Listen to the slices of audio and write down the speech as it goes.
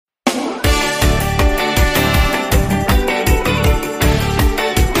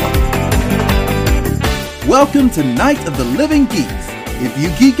Welcome to Night of the Living Geeks. If you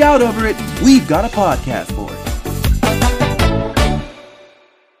geek out over it, we've got a podcast for it.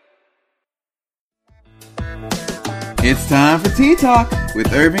 It's time for Tea Talk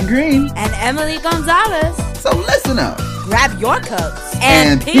with Irvin Green and Emily Gonzalez. So listen up. Grab your cups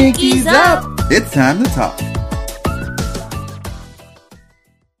and pinkies up. It's time to talk.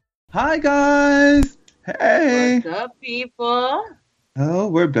 Hi, guys. Hey. What's up, people? Oh,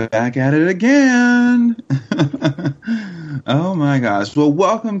 we're back at it again. Oh, my gosh. Well,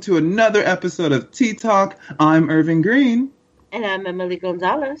 welcome to another episode of Tea Talk. I'm Irvin Green. And I'm Emily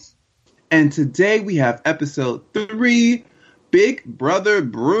Gonzalez. And today we have episode 3, Big Brother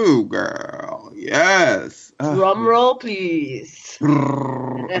Brew, girl. Yes. Drum roll, please.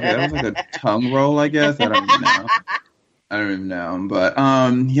 Okay, that was like a tongue roll, I guess. I don't know. I don't even know. But,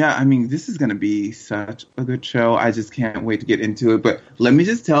 yeah, I mean, this is going to be such a good show. I just can't wait to get into it. But let me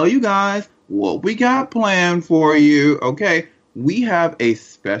just tell you guys what we got planned for you. Okay, we have a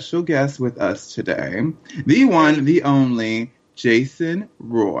special guest with us today. The one, the only, Jason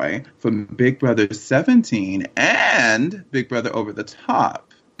Roy from Big Brother 17 and Big Brother Over the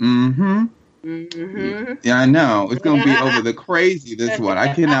Top. Mm-hmm. Yeah, I know. It's going to be over the crazy, this one.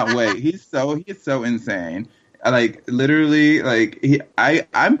 I cannot wait. He's so insane. Like, literally, like,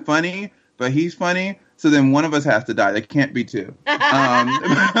 I'm funny, but he's funny, so then one of us has to die. There can't be two.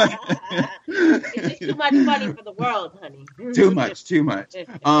 It's just too much funny for the world, honey. Too much.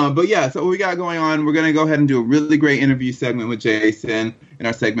 But yeah, so what we got going on, we're going to go ahead and do a really great interview segment with Jason in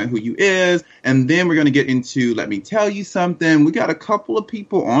our segment, Who You Is, and then we're going to get into Let Me Tell You Something. We got a couple of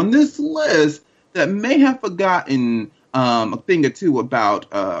people on this list that may have forgotten a thing or two about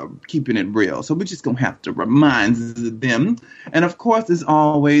keeping it real. So we're just going to have to remind them. And of course, as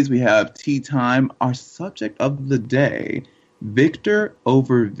always, we have tea time. Our subject of the day, Victor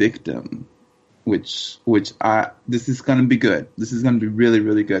over Victim, which this is going to be good. This is going to be really,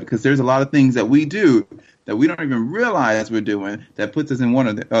 really good because there's a lot of things that we do that we don't even realize we're doing that puts us in one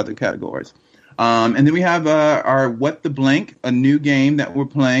of the other categories. And then we have our What the Blank, a new game that we're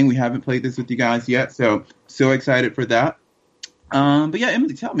playing. We haven't played this with you guys yet, so excited for that. But yeah,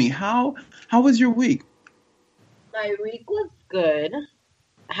 Emily, tell me, how was your week? My week was good.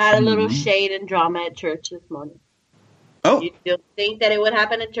 I had a little shade and drama at church this morning. Oh. You don't think that it would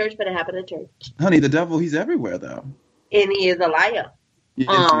happen at church, but it happened at church. Honey, the devil, he's everywhere, though. And he is a liar.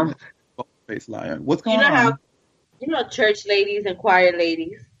 Yes, face liar. What's going on? Church ladies and choir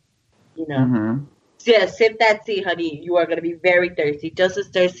ladies. Yeah, sip that tea, honey. You are going to be very thirsty. Just as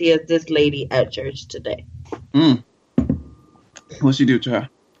thirsty as this lady at church today. What'd she do, child?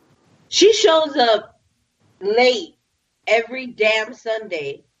 She shows up late every damn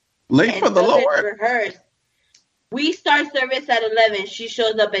Sunday. Late for the Lord. Rehearse. We start service at 11. She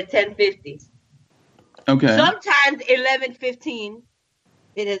shows up at 10:50. Okay. Sometimes 11:15.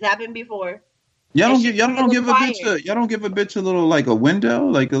 It has happened before. Y'all don't give a bitch a little, like, a window,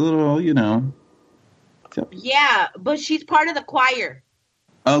 like a little, Yeah, but she's part of the choir.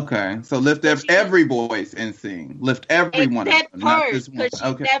 Okay, so lift every voice and sing. Lift everyone up, not just one. Because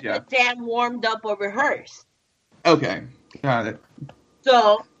she's never damn warmed up or rehearsed. Okay, got it.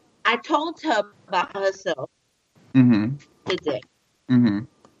 So I told her about herself today.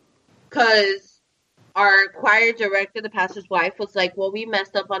 Because our choir director, the pastor's wife, was like, well, we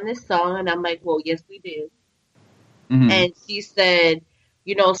messed up on this song. And I'm like, well, yes, we did. And she said,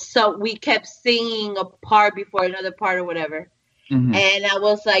 so we kept singing a part before another part or whatever. And I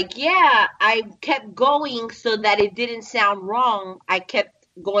was like, yeah, I kept going so that it didn't sound wrong. I kept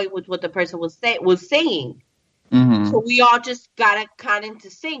going with what the person was saying. So we all just got kind of to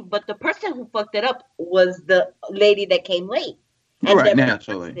sing. But the person who fucked it up was the lady that came late. Right,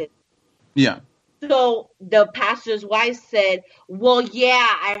 naturally. Yeah. So the pastor's wife said, well,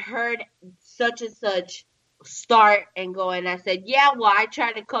 yeah, I heard such and such start and go. And I said, yeah, well, I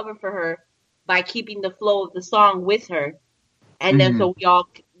tried to cover for her by keeping the flow of the song with her. And then so we all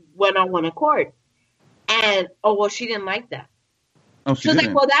went on one accord. And, she didn't like that. Oh, she was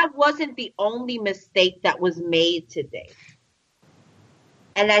like, well, that wasn't the only mistake that was made today.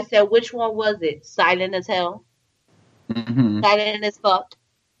 And I said, which one was it? Silent as hell? Silent as fuck?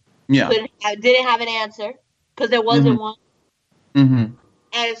 Yeah. Didn't have an answer because there wasn't one.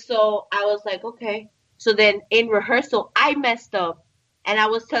 And so I was like, okay. So then in rehearsal, I messed up. And I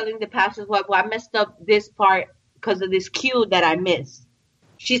was telling the pastor's wife, well, I messed up this part because of this cue that I missed.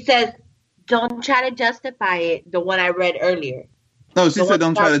 She says, don't try to justify it, the one I read earlier. No, she said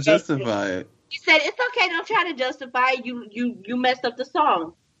don't try to justify it. She said, it's okay, don't try to justify it. You messed up the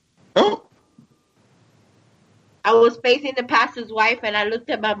song. Oh. I was facing the pastor's wife, and I looked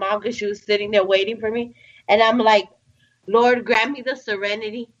at my mom because she was sitting there waiting for me. And I'm like, Lord, grant me the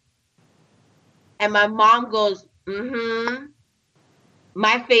serenity. And my mom goes, mm-hmm.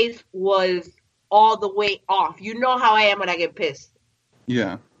 My face was all the way off. You know how I am when I get pissed.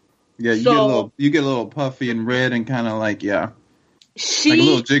 Yeah. Yeah, you get a little puffy and red and kind of like, yeah. Like a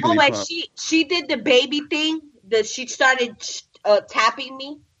little jiggly she did the baby thing. She started tapping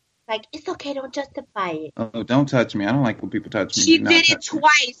me. Like, it's okay, don't justify it. Oh, don't touch me. I don't like when people touch me. She did it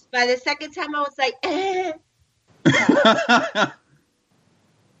twice. By the second time, I was like, eh.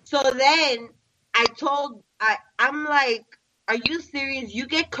 So then I'm like, are you serious? You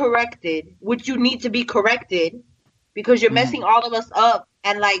get corrected, which you need to be corrected because you're messing all of us up.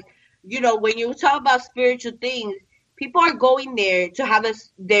 And like, when you talk about spiritual things, people are going there to have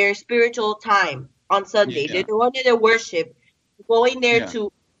their spiritual time on Sunday. Yeah. They're going to their worship, going there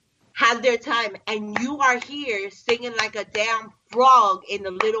to have their time. And you are here singing like a damn frog in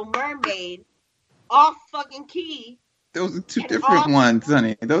The Little Mermaid, off fucking key. Those are two different ones,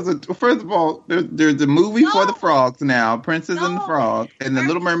 honey. Those are, first of all, there's a movie for the frogs now, Princess and the Frog, and the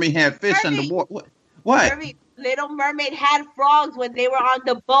Little Mermaid had fish underwater. What? Little Mermaid had frogs when they were on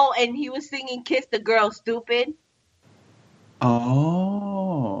the boat, and he was singing "Kiss the Girl," stupid.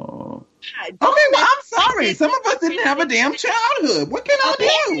 Oh. Okay, well, I'm sorry. Some of us didn't have a damn childhood. What can I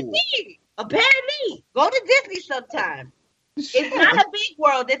do? Apparently. Go to Disney sometime. Shit. It's not a big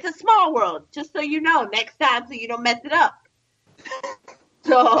world. It's a small world. Just so you know, next time so you don't mess it up.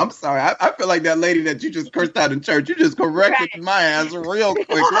 So I'm sorry. I feel like that lady that you just cursed out in church. You just corrected my ass real quick.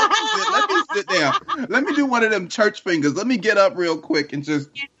 Let me sit down. Let me do one of them church fingers. Let me get up real quick and just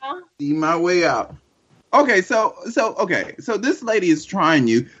see my way out. Okay, so this lady is trying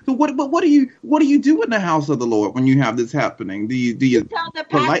you. So what do you do in the house of the Lord when you have this happening? Do you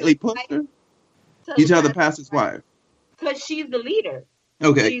politely push her? You tell the pastor's wife. Because she's the leader.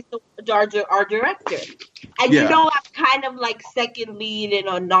 Okay. She's our director. And I'm kind of like second lead in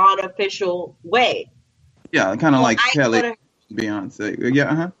a non-official way. Yeah, kind of like Kelly, Beyonce.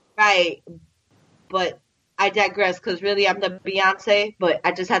 Yeah, uh-huh. Right. But I digress because really I'm the Beyonce, but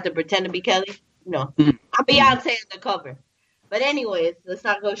I just have to pretend to be Kelly. No. I'm Beyonce on the cover. But anyways, let's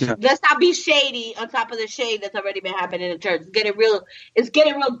not be shady on top of the shade that's already been happening in the church. It's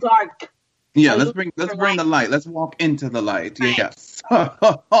getting real dark. Yeah, let's bring the light. Let's walk into the light. Right. Yes.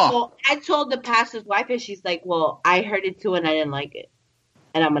 Well, I told the pastor's wife, and she's like, "Well, I heard it too, and I didn't like it,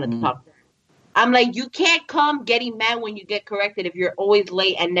 and I'm gonna talk to her." I'm like, "You can't come getting mad when you get corrected if you're always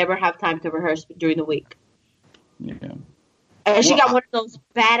late and never have time to rehearse during the week." Yeah. And she got one of those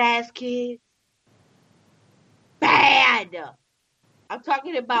badass kids. Bad. I'm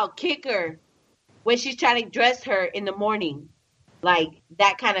talking about kicker when she's trying to dress her in the morning. Like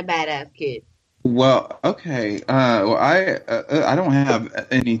that kind of badass kid. Well, okay. Well, I don't have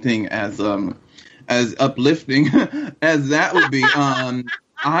anything as uplifting as that would be.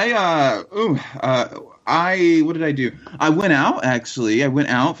 What did I do? I went out actually. I went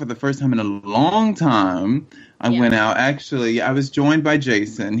out for the first time in a long time. I went out actually. I was joined by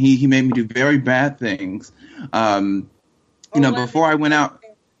Jason. He made me do very bad things. Before I went out.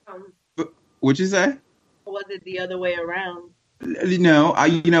 What'd you say? Was it the other way around?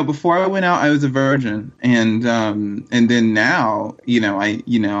 Before I went out, I was a virgin, and then now,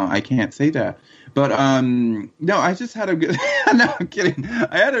 I can't say that. But no, I just had a good. No, I'm kidding.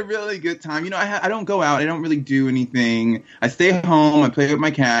 I had a really good time. I don't go out. I don't really do anything. I stay home. I play with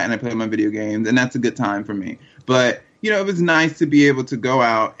my cat, and I play with my video games, and that's a good time for me. But it was nice to be able to go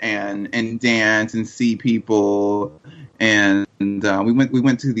out and dance and see people. And we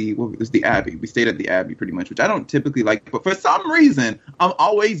went to the Abbey. We stayed at the Abbey pretty much, which I don't typically like. But for some reason, I'm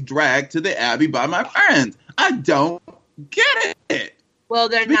always dragged to the Abbey by my friends. I don't get it. Well,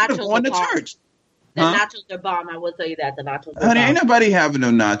 they're nachos going to church. The nachos are bomb. I will tell you that. The nachos are bomb. Ain't nobody having no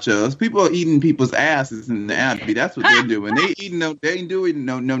nachos. People are eating people's asses in the Abbey. That's what they're doing. They ain't doing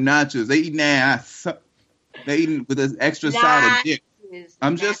no nachos. They eating ass. They eating with an extra side of dick.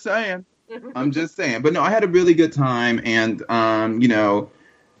 I'm just saying. But no, I had a really good time, and I've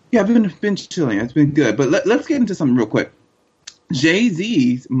been chilling. It's been good. But let's get into something real quick.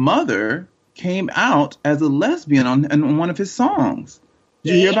 Jay-Z's mother came out as a lesbian on one of his songs.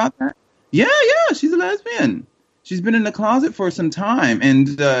 Did you hear about that? Yeah, she's a lesbian. She's been in the closet for some time,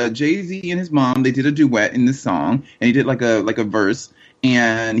 and Jay-Z and his mom, they did a duet in this song, and he did like a verse,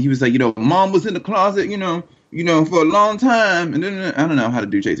 and he was like, Mom was in the closet, for a long time, and then I don't know how to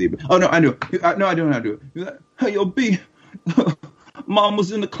do Jay-Z, but I do. I don't know how to do it. He's like, "Hey, yo, B, Mom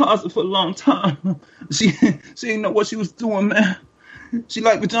was in the closet for a long time. She didn't know what she was doing, man. She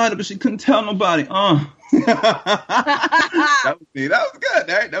liked vagina, but she couldn't tell nobody. That was me. That was good.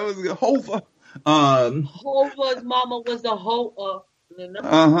 Right? That was a Hova's mama was a hoe.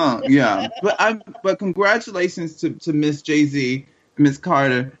 Yeah. But congratulations to Miss Jay-Z, Miss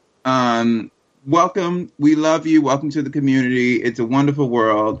Carter. Welcome. We love you. Welcome to the community. It's a wonderful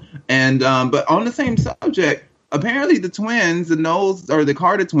world. And but on the same subject, apparently the twins, the Knowles or the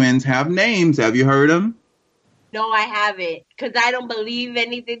Carter twins, have names. Have you heard them? No, I haven't, because I don't believe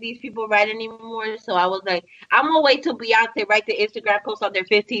anything these people write anymore. So I was like, I'm going to wait till Beyonce writes the Instagram post on their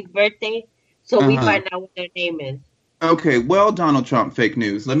 15th birthday so we find out what their name is. Okay, well, Donald Trump, fake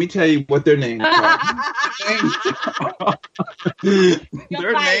news. Let me tell you what their names are.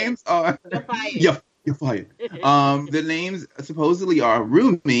 Their names are... You're fired. The names supposedly are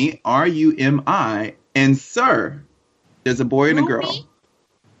Rumi, R-U-M-I, and Sir. There's a boy and a girl.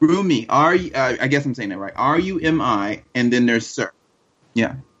 Rumi, I guess I'm saying that right. R-U-M-I, and then there's Sir.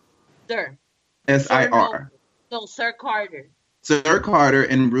 Yeah. Sir. S-I-R. No, Sir Carter. Sir Carter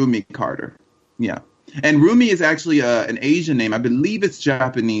and Rumi Carter. Yeah. And Rumi is actually an Asian name. I believe it's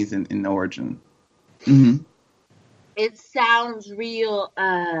Japanese in origin. Mm-hmm. It sounds real,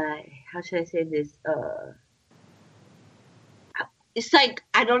 how should I say this? It's like,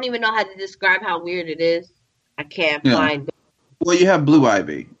 I don't even know how to describe how weird it is. I can't find it. Well, you have Blue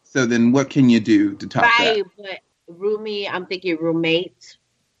Ivy, so then what can you do to top that? Right, but Rumi, I'm thinking roommate.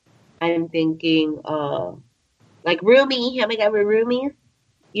 I'm thinking, like Rumi, how we got with roomies,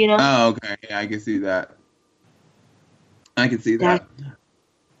 you know? Oh, okay, yeah, I can see that. I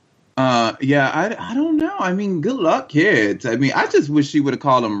don't know. I mean, good luck, kids. I mean, I just wish she would have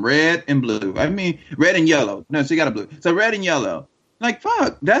called them red and blue. I mean, red and yellow. No, she got a blue. So red and yellow. Like,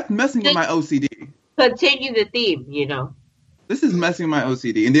 fuck, that's messing with my OCD. Continue the theme, you know? This is messing with my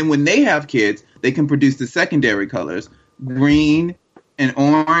OCD. And then when they have kids, they can produce the secondary colors. Green and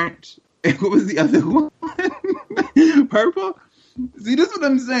orange. And what was the other one? Purple? See, this is what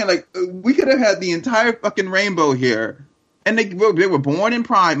I'm saying. Like, we could have had the entire fucking rainbow here. And they were born in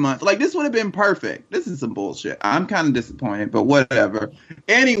Pride Month. Like, this would have been perfect. This is some bullshit. I'm kind of disappointed, but whatever.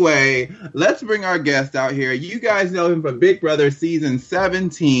 Anyway, let's bring our guest out here. You guys know him from Big Brother Season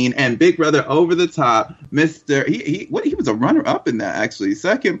 17 and Big Brother Over the Top. He was a runner-up in that, actually.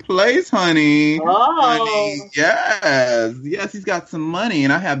 Second place, honey. Oh. Honey. Yes, he's got some money,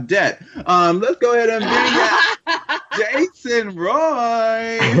 and I have debt. Let's go ahead and bring out Jason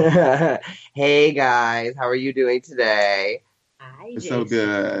Roy. Hey, guys. How are you doing today? Hi, Jason. So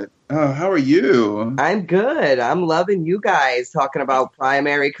good. Oh, how are you? I'm good. I'm loving you guys talking about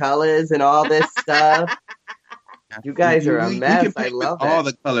primary colors and all this stuff. You guys are a mess. I love it. All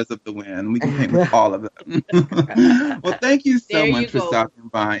the colors of the wind. We can paint with all of them. Well, thank you so much for stopping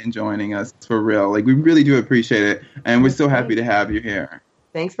by and joining us, for real. Like, we really do appreciate it. And we're so happy to have you here.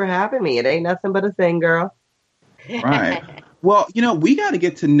 Thanks for having me. It ain't nothing but a thing, girl. Right. Well, you know, we got to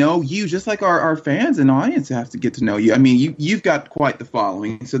get to know you, just like our fans and audience have to get to know you. I mean, you've got quite the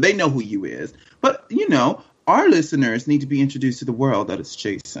following, so they know who you is. But, you know, our listeners need to be introduced to the world that is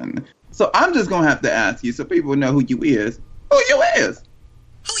Jason. So I'm just going to have to ask you so people know who you is. Who you is?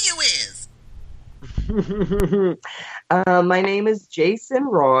 My name is Jason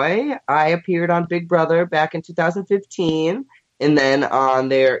Roy. I appeared on Big Brother back in 2015. And then on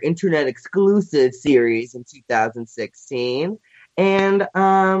their internet exclusive series in 2016. And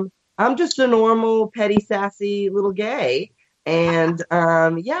I'm just a normal, petty, sassy little gay. And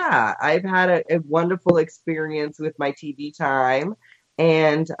I've had a wonderful experience with my TV time.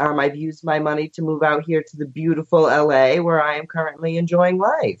 And I've used my money to move out here to the beautiful LA, where I am currently enjoying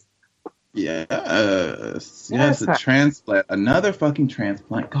life. Yes, a transplant. Another fucking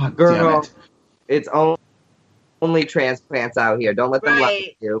transplant. God Girl, damn it. It's only transplants out here. Don't let them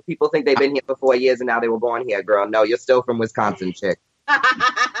lie to you. People think they've been here for 4 years and now they were born here, girl. No, you're still from Wisconsin, chick.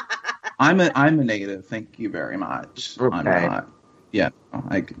 I'm a negative. Thank you very much. Okay. I'm not. Yeah,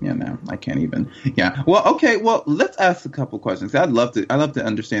 I can't even. Yeah. Well, okay. Well, let's ask a couple questions. I'd love to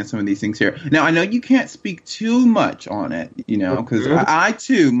understand some of these things here. Now, I know you can't speak too much on it, you know, because I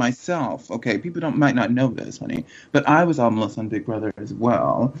too myself. Okay, people might not know this, honey, but I was almost on Big Brother as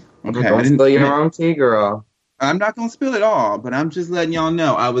well. Okay, don't spill your own tea, girl. I'm not going to spill it all, but I'm just letting y'all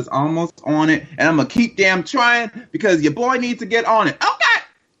know I was almost on it, and I'm going to keep damn trying because your boy needs to get on it. Okay!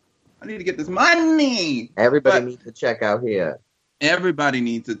 I need to get this money. Everybody needs to check out here. Everybody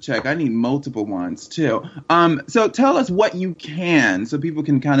needs to check. I need multiple ones, too. So tell us what you can so people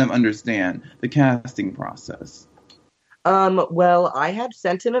can kind of understand the casting process. Well, I had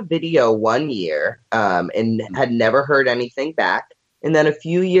sent in a video 1 year and had never heard anything back. And then a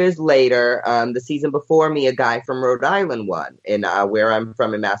few years later, the season before me, a guy from Rhode Island won. And where I'm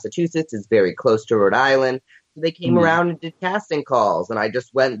from in Massachusetts is very close to Rhode Island. So they came around and did casting calls, and I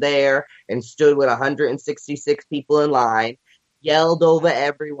just went there and stood with 166 people in line, yelled over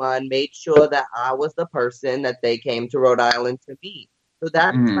everyone, made sure that I was the person that they came to Rhode Island to meet. So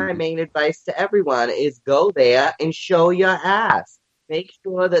that's my main advice to everyone is go there and show your ass. Make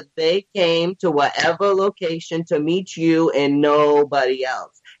sure that they came to whatever location to meet you and nobody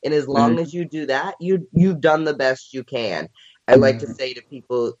else. And as long as you do that, you've done the best you can. I like to say to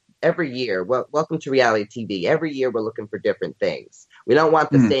people every year, welcome to reality TV. Every year we're looking for different things. We don't want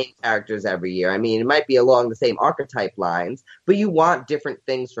the same characters every year. I mean, it might be along the same archetype lines, but you want different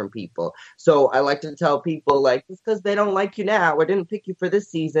things from people. So I like to tell people, like, just because they don't like you now or didn't pick you for this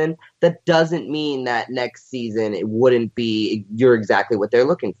season, that doesn't mean that next season it wouldn't be, you're exactly what they're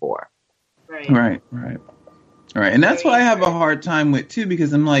looking for. Right. And that's what I have a hard time with, too,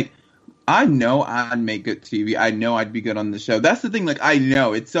 because I'm like, I know I'd make good TV. I know I'd be good on the show. That's the thing. Like, I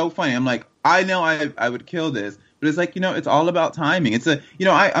know. It's so funny. I'm like, I know I would kill this. But it's like, it's all about timing. It's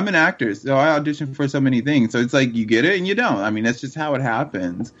I'm an actor, so I audition for so many things. So it's like you get it and you don't. I mean, that's just how it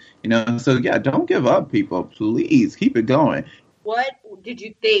happens. So, yeah, don't give up, people. Please keep it going. What did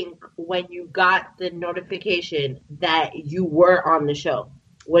you think when you got the notification that you were on the show?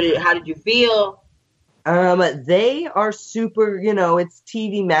 How did you feel? They are super, it's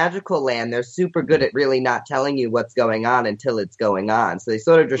TV magical land. They're super good at really not telling you what's going on until it's going on. So they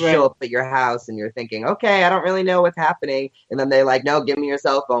sort of just show up at your house and you're thinking, okay, I don't really know what's happening. And then they're like, no, give me your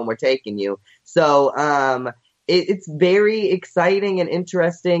cell phone. We're taking you. So, it's very exciting and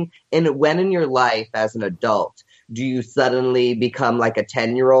interesting. And when in your life as an adult, do you suddenly become like a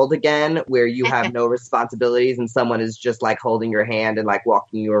 10-year-old again where you have no responsibilities and someone is just like holding your hand and like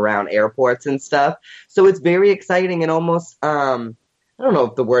walking you around airports and stuff? So it's very exciting and almost, I don't know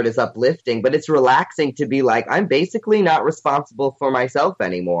if the word is uplifting, but it's relaxing to be like, I'm basically not responsible for myself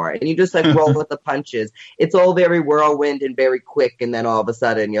anymore. And you just like roll with the punches. It's all very whirlwind and very quick. And then all of a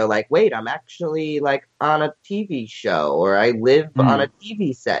sudden you're like, wait, I'm actually like on a TV show or I live on a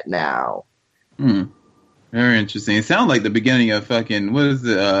TV set now. Very interesting. It sounds like the beginning of fucking, what is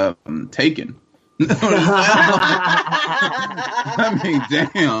it, Taken. I mean,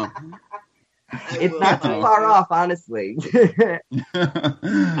 damn. It's not too far off, honestly.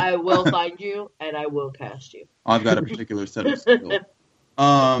 I will find you, and I will cast you. I've got a particular set of skills.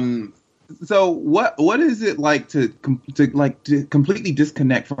 So what is it like to completely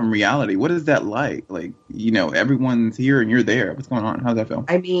disconnect from reality? What is that like? Like, everyone's here and you're there. What's going on? How's that feel?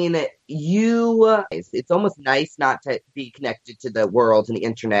 I mean, it's almost nice not to be connected to the world and the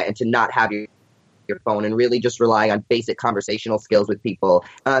internet and to not have your phone and really just rely on basic conversational skills with people.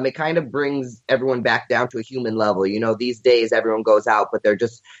 It kind of brings everyone back down to a human level. These days everyone goes out, but they're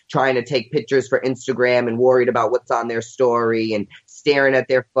just trying to take pictures for Instagram and worried about what's on their story and staring at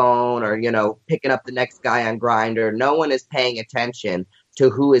their phone or, picking up the next guy on Grindr. No one is paying attention to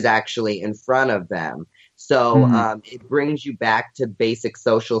who is actually in front of them. So it brings you back to basic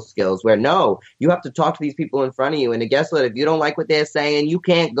social skills where, no, you have to talk to these people in front of you. And guess what? If you don't like what they're saying, you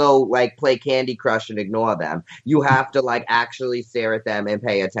can't go like play Candy Crush and ignore them. You have to like actually stare at them and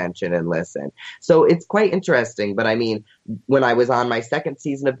pay attention and listen. So it's quite interesting. But I mean, when I was on my second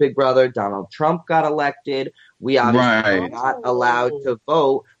season of Big Brother, Donald Trump got elected. We obviously were not allowed to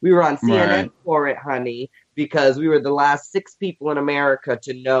vote. We were on CNN for it, honey, because we were the last 6 people in America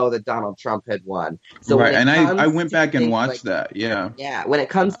to know that Donald Trump had won. So and I went back and watched that. Yeah. Yeah. When it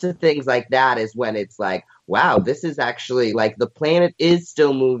comes to things like that is when it's like, wow, this is actually like the planet is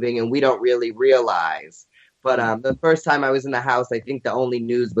still moving and we don't really realize. But the first time I was in the house, I think the only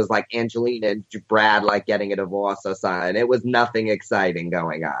news was like Angelina and Brad like getting a divorce or something. It was nothing exciting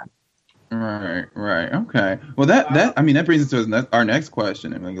going on. Right. Okay. Well, that brings us to our next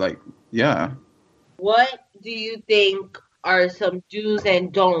question. I mean, like, yeah. What do you think are some do's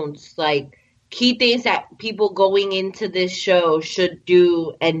and don'ts, like key things that people going into this show should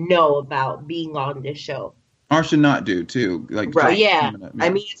do and know about being on this show? Or should not do, too. Like, right. Yeah. I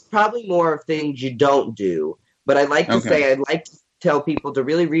mean, it's probably more of things you don't do. But I'd like to say, I'd like to tell people to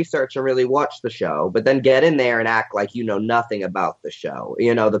really research and really watch the show, but then get in there and act like you know nothing about the show.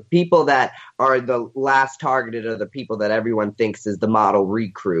 The people that are the last targeted are the people that everyone thinks is the model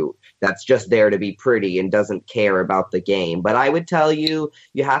recruit that's just there to be pretty and doesn't care about the game. But I would tell you,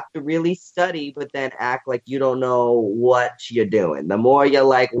 you have to really study, but then act like you don't know what you're doing. The more you're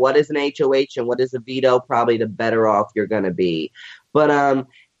like, what is an HOH and what is a veto, probably the better off you're going to be. But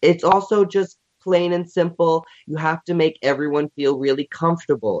it's also just plain and simple. You have to make everyone feel really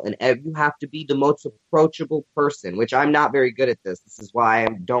comfortable, and you have to be the most approachable person, which I'm not very good at this. This is why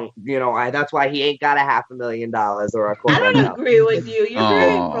that's why he ain't got $500,000 or $250,000. I don't agree with you. You're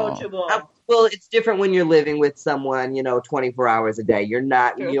very approachable. Well, it's different when you're living with someone, 24 hours a day. You're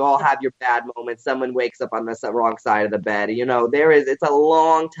not, you all have your bad moments. Someone wakes up on the wrong side of the bed. It's a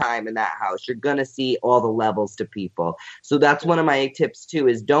long time in that house. You're going to see all the levels to people. So that's one of my tips too,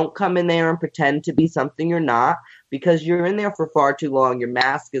 is don't come in there and pretend to be something you're not, because you're in there for far too long. Your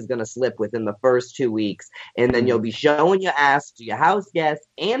mask is going to slip within the first 2 weeks, and then you'll be showing your ass to your house guests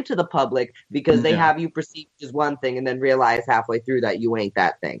and to the public because they have you perceived as one thing and then realize halfway through that you ain't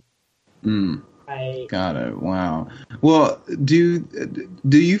that thing. Right. Got it. Wow. Well, do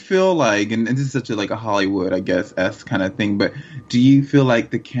you feel like, and this is such a Hollywood, I guess, esque kind of thing, but do you feel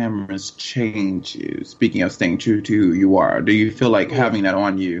like the cameras change you? Speaking of staying true to who you are, do you feel like having that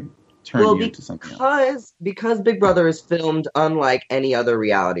on you turn you into something else? Because Big Brother is filmed unlike any other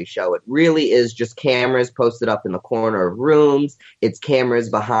reality show. It really is just cameras posted up in the corner of rooms. It's cameras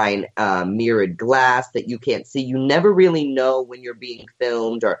behind mirrored glass that you can't see. You never really know when you're being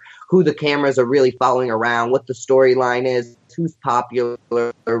filmed or who the cameras are really following around, what the storyline is, who's popular.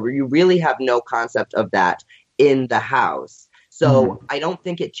 You really have no concept of that in the house. So I don't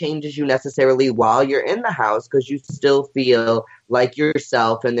think it changes you necessarily while you're in the house, because you still feel like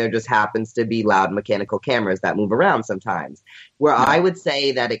yourself, and there just happens to be loud mechanical cameras that move around sometimes. Where I would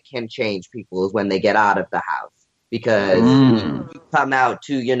say that it can change people is when they get out of the house, because you come out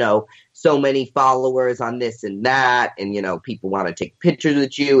to, so many followers on this and that, and, people want to take pictures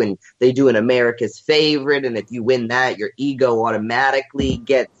with you, and they do an America's Favorite, and if you win that, your ego automatically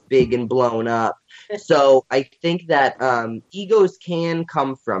gets big and blown up. So I think that egos can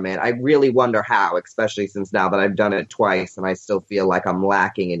come from it. I really wonder how, especially since now that I've done it twice and I still feel like I'm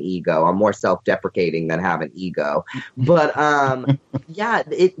lacking an ego. I'm more self-deprecating than have an ego. But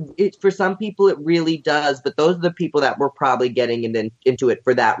it for some people it really does. But those are the people that were probably getting into it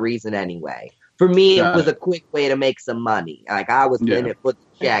for that reason anyway. For me, it was a quick way to make some money. Like I was in it for the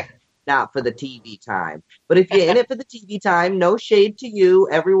check, not for the TV time. But if you're in it for the TV time, no shade to you.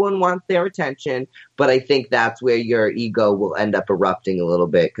 Everyone wants their attention. But I think that's where your ego will end up erupting a little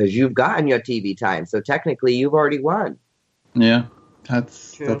bit, because you've gotten your TV time. So technically, you've already won. Yeah,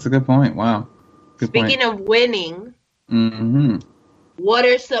 that's a good point. Wow. Speaking of winning, what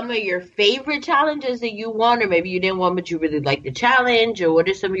are some of your favorite challenges that you won, or maybe you didn't want, but you really liked the challenge? Or what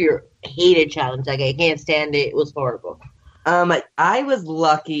are some of your hated challenges? Like, I can't stand it. It was horrible. I was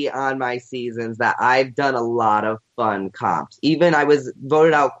lucky on my seasons that I've done a lot of fun comps. Even I was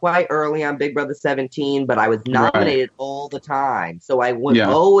voted out quite early on Big Brother 17, but I was nominated all the time. So I was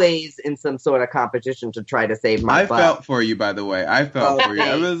always in some sort of competition to try to save my butt. I felt for you, by the way. I felt for you.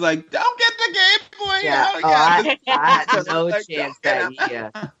 I was like, don't get the Game Boy. Yeah. I had no chance that year.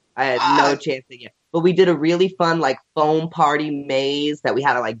 I had no chance that year. But we did a really fun, foam party maze that we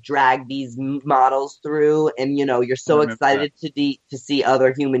had to, drag these models through. And, you're so excited to see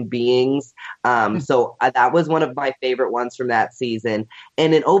other human beings. So that was one of my favorite ones from that season.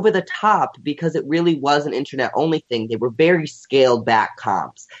 And then Over the Top, because it really was an internet-only thing, they were very scaled-back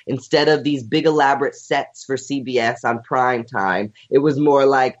comps. Instead of these big, elaborate sets for CBS on prime time, it was more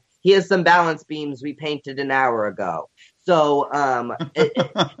like, here's some balance beams we painted an hour ago. So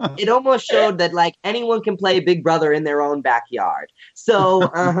it almost showed that anyone can play Big Brother in their own backyard. So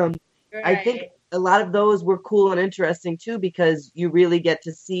I think a lot of those were cool and interesting too, because you really get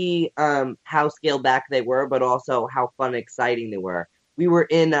to see how scaled back they were, but also how fun and exciting they were. We were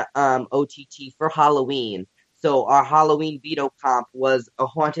in OTT for Halloween. So our Halloween veto comp was a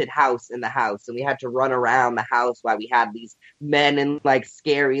haunted house in the house, and we had to run around the house while we had these men in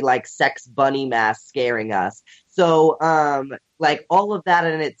scary sex bunny masks scaring us. So all of that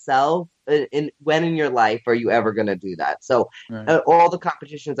in itself, when in your life are you ever going to do that? So all the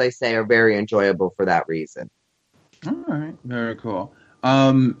competitions I say are very enjoyable for that reason. All right, very cool.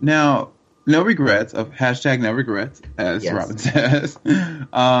 Now, no regrets of #no regrets, as Robin says.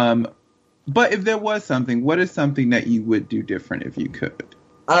 But if there was something, what is something that you would do different if you could?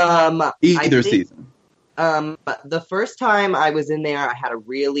 Either season. The first time I was in there, I had a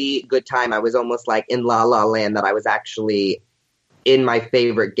really good time. I was almost like in La La Land, that I was actually in my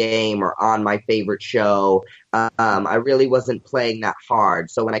favorite game or on my favorite show. I really wasn't playing that hard.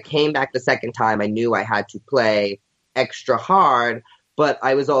 So when I came back the second time, I knew I had to play extra hard. But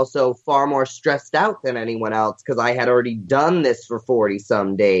I was also far more stressed out than anyone else, because I had already done this for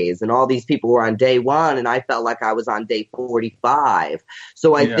 40-some days. And all these people were on day 1, and I felt like I was on day 45.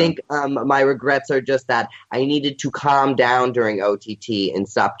 So I think my regrets are just that I needed to calm down during OTT and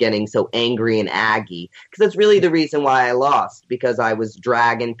stop getting so angry and aggy. Because that's really the reason why I lost, because I was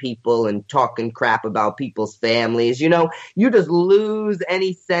dragging people and talking crap about people's families. You just lose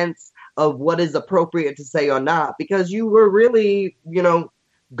any sense of what is appropriate to say or not, because you were really,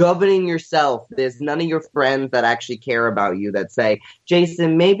 governing yourself. There's none of your friends that actually care about you that say,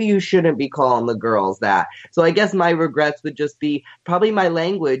 Jason, maybe you shouldn't be calling the girls that. So I guess my regrets would just be probably my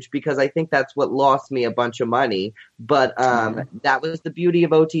language, because I think that's what lost me a bunch of money. But that was the beauty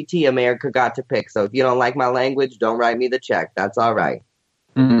of OTT. America got to pick. So if you don't like my language, don't write me the check. That's all right.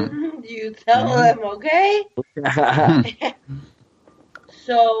 Mm-hmm. You tell them, okay?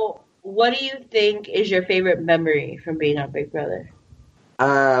 So what do you think is your favorite memory from being on Big Brother?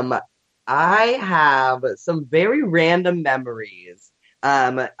 I have some very random memories.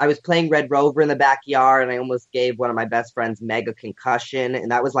 I was playing Red Rover in the backyard, and I almost gave one of my best friends Meg a concussion,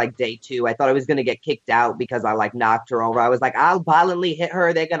 and that was like day 2. I thought I was going to get kicked out because I like knocked her over. I was like, I'll violently hit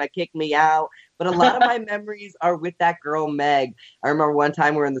her, they're going to kick me out. But a lot of my memories are with that girl, Meg. I remember one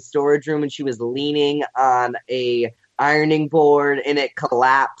time we were in the storage room, and she was leaning on a ironing board, and it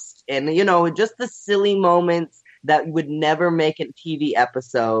collapsed. And, you know, just the silly moments that would never make a TV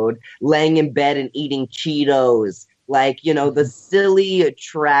episode, laying in bed and eating Cheetos. Like, you know, the silly,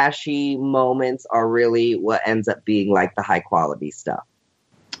 trashy moments are really what ends up being like the high quality stuff.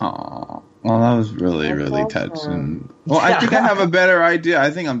 Oh, well, that was really, really touching. Well, I think I have a better idea.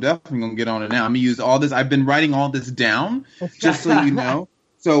 I think I'm definitely going to get on it now. I'm going to use all this. I've been writing all this down, just so you know.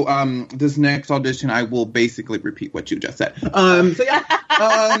 So, this next audition, I will basically repeat what you just said. Well,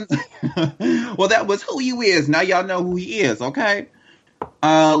 that was who you is. Now y'all know who he is, okay?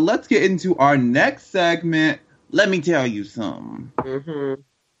 Let's get into our next segment. Let me tell you something. Mm-hmm.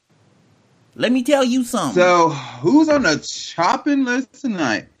 Let me tell you something. So, who's on the chopping list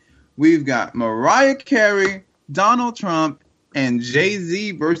tonight? We've got Mariah Carey, Donald Trump, and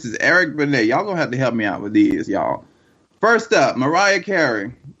Jay-Z versus Eric Benet. Y'all gonna have to help me out with these, y'all. First up, Mariah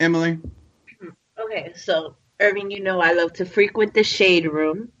Carey. Emily? Okay, so, Irving, you know I love to frequent the shade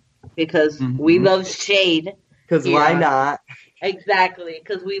room because we love shade. Because why not? Exactly,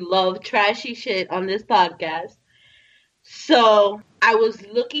 because we love trashy shit on this podcast. So, I was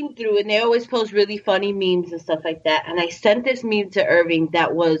looking through, and they always post really funny memes and stuff like that, and I sent this meme to Irving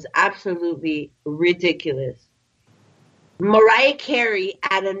that was absolutely ridiculous. Mariah Carey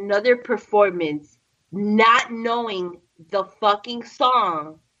at another performance, not knowing the fucking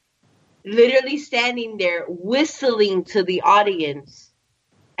song, literally standing there whistling to the audience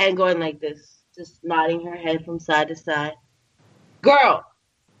and going like this, just nodding her head from side to side. Girl,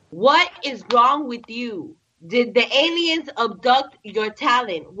 what is wrong with you? Did the aliens abduct your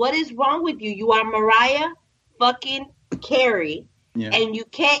talent? What is wrong with you? You are Mariah fucking Carey, and you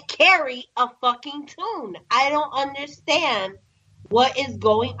can't carry a fucking tune. I don't understand what is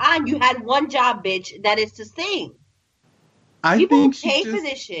going on. You had one job, bitch, that is to sing. People pay for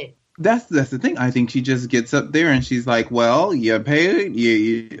this shit. That's the thing. I think she just gets up there and she's like, well, you paid,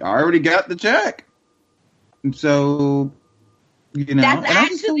 you already got the check. So, you know. That's and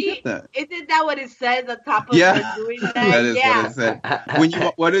actually, isn't that what it says on top of her doing that? That is what it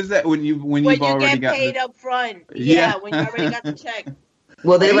said. What is that? When you've already get paid up front. Yeah, when you already got the check.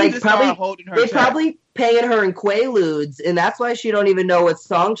 Well, they probably paying her in Quaaludes, and that's why she don't even know what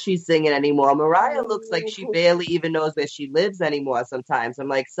song she's singing anymore. Mariah looks like she barely even knows where she lives anymore sometimes. I'm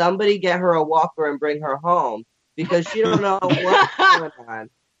like, somebody get her a walker and bring her home, because she don't know what's going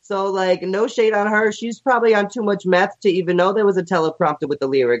on. So, like, no shade on her. She's probably on too much meth to even know there was a teleprompter with the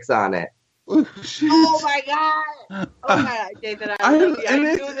lyrics on it. Oh my god! Oh my god, Jason, I knew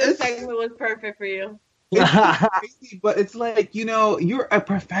this segment was perfect for you. It's crazy, but it's like, you know, you're a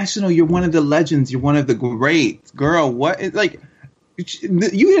professional. You're one of the legends. You're one of the greats. Girl, what is, like, you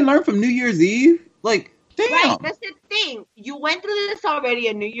didn't learn from New Year's Eve? Like, damn. Right, that's the thing. You went through this already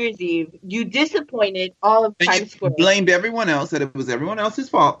on New Year's Eve. You disappointed all of Times Square. Blamed everyone else, that it was everyone else's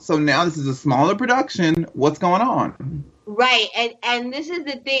fault. So now this is a smaller production. What's going on? Right, and this is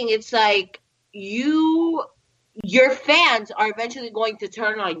the thing. It's like, your fans are eventually going to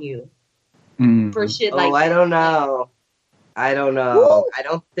turn on you. For shit like I don't know. Woo! I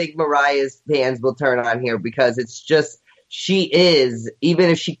don't think Mariah's fans will turn on here, because it's just, she is,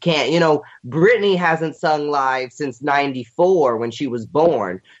 even if she can't, you know, Britney hasn't sung live since 94 when she was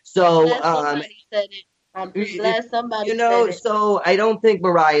born. So, somebody said it. You know, so I don't think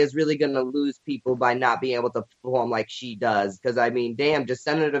Mariah is really going to lose people by not being able to perform like she does. Because, I mean, damn, just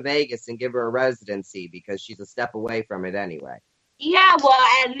send her to Vegas and give her a residency, because she's a step away from it anyway. Yeah, well,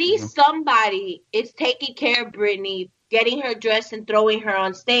 at least somebody is taking care of Britney, getting her dressed and throwing her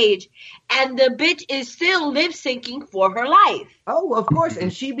on stage, and the bitch is still lip-syncing for her life. Oh, of course,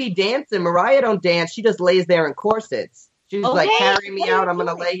 and she be dancing. Mariah don't dance. She just lays there in corsets. She's like, carry me out. I'm going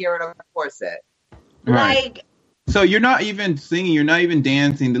to lay here in a corset. Right. So you're not even singing. You're not even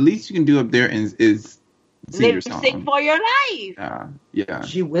dancing. The least you can do up there is sing your song. Sing for your life. Yeah.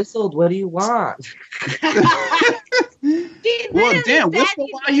 She whistled, what do you want? Well, damn, whistle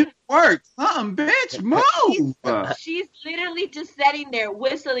while you work. Bitch, move. She's literally just sitting there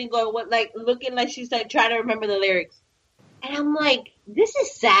whistling, going, what, like, looking like she's like trying to remember the lyrics. And I'm like, this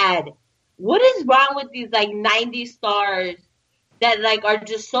is sad. What is wrong with these like 90s stars that like are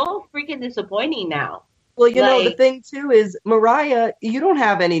just so freaking disappointing now? Well, you know, the thing too is, Mariah, you don't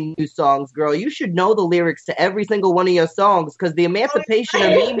have any new songs, girl. You should know the lyrics to every single one of your songs, because the Emancipation of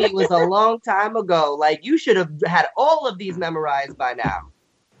Mimi was a long time ago. Like, you should have had all of these memorized by now.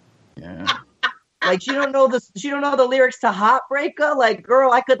 Yeah. Like, she don't know the lyrics to Heartbreaker. Like,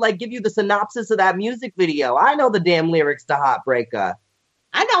 girl, I could like give you the synopsis of that music video. I know the damn lyrics to Heartbreaker.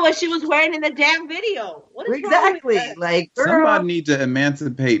 I know what she was wearing in the damn video. What is exactly wrong with like, girl. Somebody need to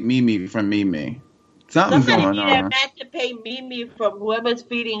emancipate Mimi from Mimi. Something's going on. Somebody need to emancipate Mimi from whoever's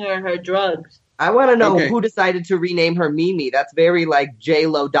feeding her drugs. I want to know who decided to rename her Mimi. That's very like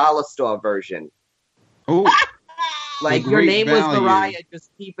J-Lo Dollar Store version. Oh, like your name was Mariah. Just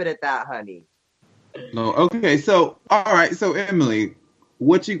keep it at that, honey. No, okay. So, all right. So, Emily,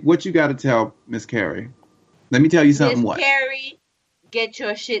 what you got to tell Miss Carrie? Let me tell you something. Miss Carrie, get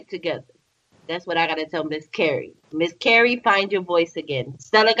your shit together. That's what I got to tell Miss Carrie. Miss Carrie, find your voice again.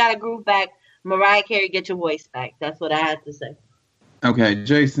 Stella got a groove back. Mariah Carey, get your voice back. That's what I have to say. Okay,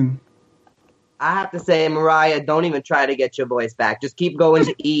 Jason. I have to say, Mariah, don't even try to get your voice back. Just keep going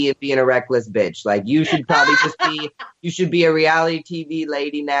to E and being a reckless bitch. Like, you should probably you should be a reality TV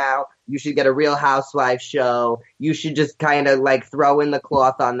lady now. You should get a Real Housewives show. You should just kind of like throw in the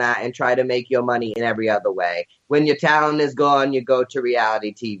cloth on that and try to make your money in every other way. When your talent is gone, you go to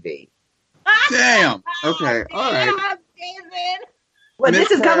reality TV. Damn. Okay. All right. Well,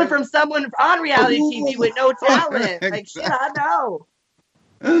 this is coming from someone on reality TV with no talent. Like, shit, I know.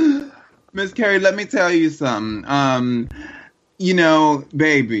 Miss Carrie, let me tell you something. You know,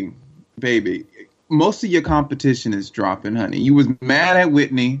 baby, most of your competition is dropping, honey. You was mad at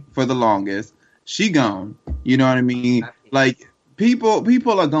Whitney for the longest. She gone. You know what I mean? Like,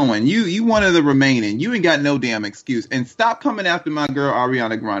 people are going. You one of the remaining. You ain't got no damn excuse. And stop coming after my girl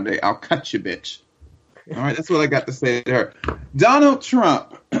Ariana Grande. I'll cut you, bitch. All right, that's what I got to say to her. Donald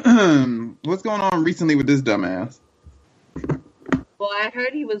Trump. What's going on recently with this dumbass? Well, I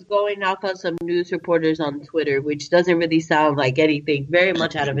heard he was going off on some news reporters on Twitter, which doesn't really sound like anything very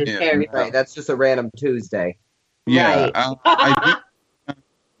much out of his character. Right, that's just a random Tuesday. Yeah. Right.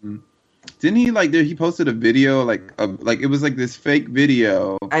 Didn't he he posted a video it was like this fake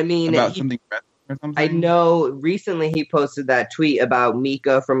video about something or something? I know recently he posted that tweet about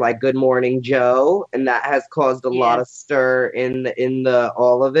Mika from like Good Morning Joe, and that has caused a lot of stir in the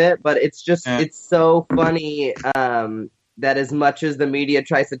all of it. But it's just it's so funny that as much as the media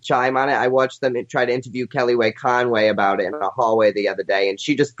tries to chime on it, I watched them try to interview Kellyway Conway about it in a hallway the other day, and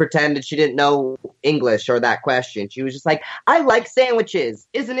she just pretended she didn't know English or that question. She was just like, I like sandwiches.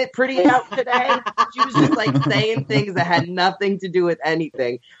 Isn't it pretty out today? She was just like saying things that had nothing to do with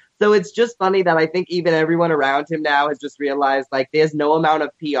anything. So it's just funny that I think even everyone around him now has just realized, like, there's no amount of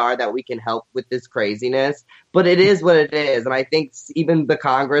PR that we can help with this craziness, but it is what it is. And I think even the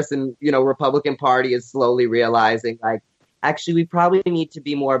Congress and, Republican Party is slowly realizing, like, actually, we probably need to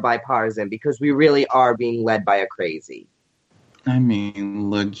be more bipartisan because we really are being led by a crazy. I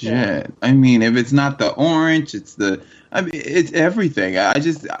mean, legit. Yeah. I mean, if it's not the orange, it's everything.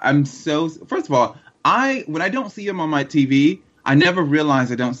 First of all, when I don't see him on my TV, I never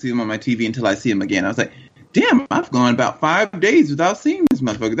realized I don't see him on my TV until I see him again. I was like, damn, I've gone about 5 days without seeing this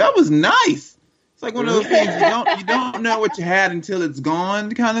motherfucker. That was nice. It's like one of those things you don't know what you had until it's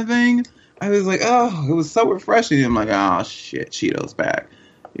gone kind of thing. I was like, oh, it was so refreshing. I'm like, oh, shit, Cheeto's back.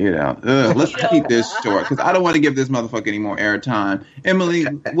 Let's keep this short because I don't want to give this motherfucker any more airtime. Emily,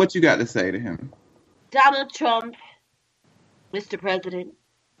 what you got to say to him? Donald Trump, Mr. President,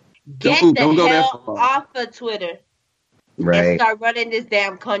 get the hell off of Twitter. Right. And start running this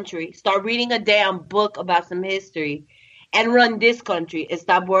damn country. Start reading a damn book about some history and run this country and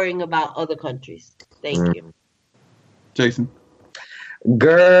stop worrying about other countries. Thank you. Jason?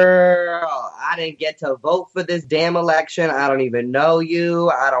 Girl, I didn't get to vote for this damn election. I don't even know you.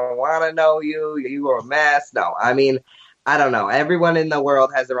 I don't want to know you. You are a mess. No, I mean, I don't know. Everyone in the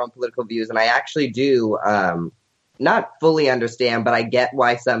world has their own political views, and I actually do not fully understand, but I get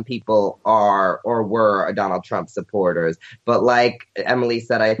why some people are or were Donald Trump supporters. But like Emily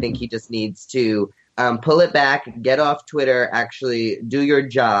said, I think he just needs to pull it back, get off Twitter, actually do your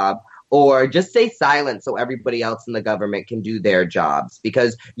job, or just stay silent so everybody else in the government can do their jobs,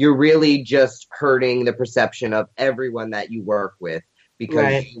 because you're really just hurting the perception of everyone that you work with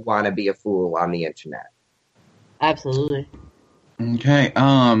because you want to be a fool on the internet. Absolutely. Okay.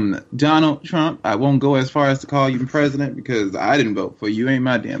 Donald Trump, I won't go as far as to call you president because I didn't vote for you. You ain't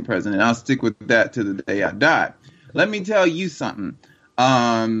my damn president. I'll stick with that to the day I die. Let me tell you something.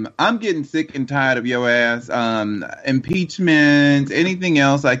 I'm getting sick and tired of your ass. Impeachment, anything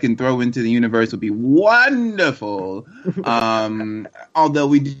else I can throw into the universe would be wonderful. Although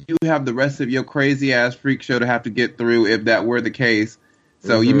we do have the rest of your crazy ass freak show to have to get through if that were the case.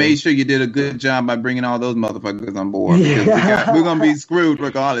 So you made sure you did a good job by bringing all those motherfuckers on board because we're going to be screwed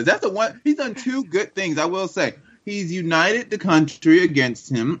regardless. That's the one. He's done two good things, I will say. He's united the country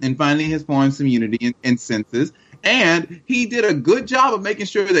against him and finally has formed some unity in senses. And he did a good job of making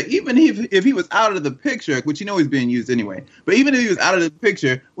sure that even if he was out of the picture, which you know he's being used anyway, but even if he was out of the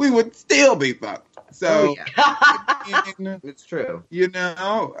picture, we would still be fucked. So, it's true. You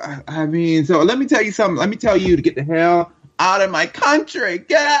know, I mean, so let me tell you something. Let me tell you to get the hell out of my country.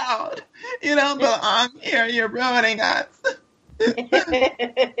 Get out. You don't belong here. You're ruining us.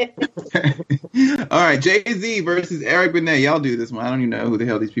 All right, Jay-Z versus Eric Benet. Y'all do this one. I don't even know who the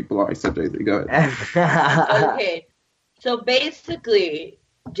hell these people are except Jay-Z. Go ahead. Okay. So basically,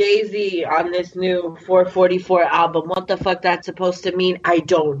 Jay-Z on this new 444 album, what the fuck that's supposed to mean, I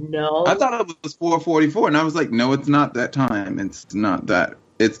don't know. I thought it was 444, and I was like, no, it's not that time. It's not that.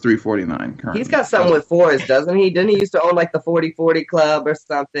 It's 349 currently. He's got something with Forrest, doesn't he? Didn't he used to own like the 40/40 Club or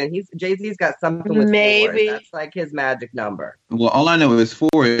something? Jay-Z's got something with maybe. Forrest. That's like his magic number. Well, all I know is 4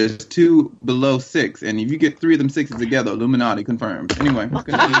 is 2 below 6, and if you get 3 of them 6s together, Illuminati confirmed. Anyway.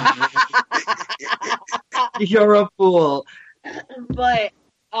 You're a fool. But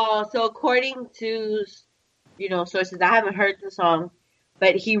so according to sources, I haven't heard the song,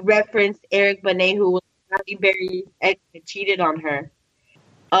 but he referenced Eric Benet, who was Halle Berry's ex and cheated on her.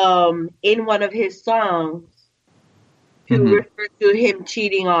 In one of his songs to refer to him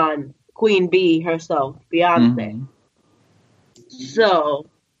cheating on Queen Bee herself, Beyonce. So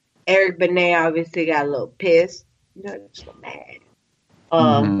Eric Benet obviously got a little pissed. Just mad.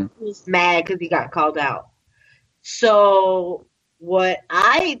 He was mad because he got called out. So what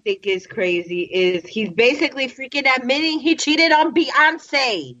I think is crazy is he's basically freaking admitting he cheated on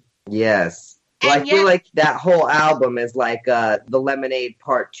Beyonce. Yes. Well, I feel like that whole album is like the Lemonade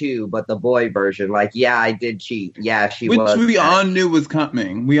Part 2, but the boy version. Like, yeah, I did cheat. Yeah, she was. Which we all knew was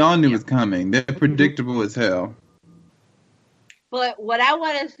coming. We all knew it was coming. They're predictable as hell. But what I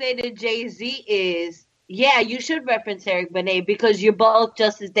want to say to Jay-Z is, yeah, you should reference Eric Benet because you're both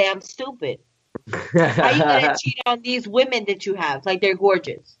just as damn stupid. How are you gonna cheat on these women that you have? Like, they're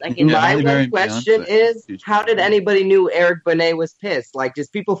gorgeous. Like, my one question is, how did anybody knew Eric Benet was pissed? Like,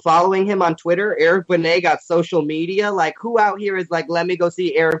 just people following him on Twitter? Eric Benet got social media. Like, who out here is like, let me go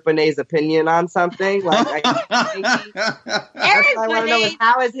see Eric Benet's opinion on something? Like, Eric Benet.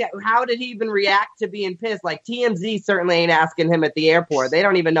 How did he even react to being pissed? Like, TMZ certainly ain't asking him at the airport. They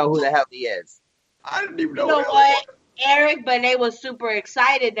don't even know who the hell he is. I didn't even know. You know what? Eric Benet was super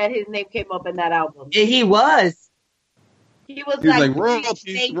excited that his name came up in that album. He was. He was like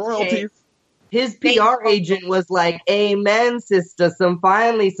royalties. His PR agent was like, "Amen, sister. Some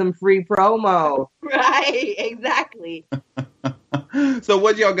free promo." Right, exactly. So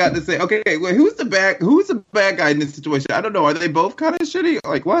what y'all got to say? Okay, well, who's the bad guy in this situation? I don't know. Are they both kind of shitty?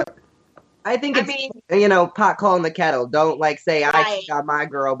 Like what? I think pot calling the kettle. Don't like say I cheat on my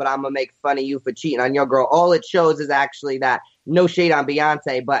girl, but I'm gonna make fun of you for cheating on your girl. All it shows is actually that no shade on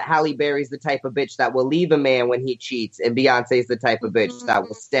Beyonce, but Halle Berry's the type of bitch that will leave a man when he cheats, and Beyonce's the type of bitch that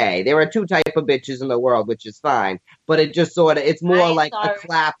will stay. There are two type of bitches in the world, which is fine, but it just it's more like a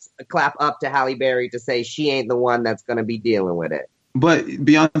clap up to Halle Berry to say she ain't the one that's gonna be dealing with it. But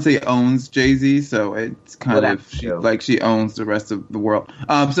Beyonce owns Jay-Z, so it's kind of she owns the rest of the world.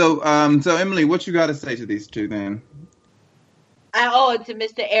 So Emily, what you got to say to these two then? I owe it to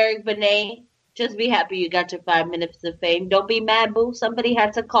Mr. Eric Benet. Just be happy you got your 5 minutes of fame. Don't be mad, boo. Somebody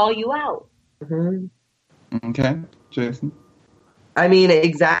had to call you out. Okay, Jason. I mean,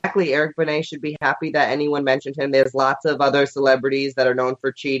 exactly. Eric Benet should be happy that anyone mentioned him. There's lots of other celebrities that are known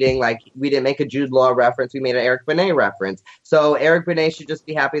for cheating. Like, we didn't make a Jude Law reference. We made an Eric Benet reference. So Eric Benet should just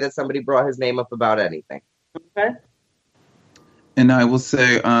be happy that somebody brought his name up about anything. Okay. And I will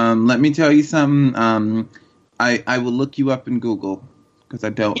say, let me tell you something. I will look you up in Google because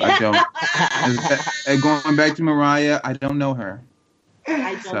I don't. Going back to Mariah, I don't know her.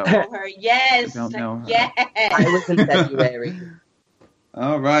 I don't know her. Yes. I don't know her. Yes. I was in February.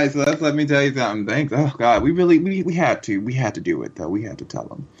 All right, so let me tell you something. Thanks. Oh God, we had to do it though. We had to tell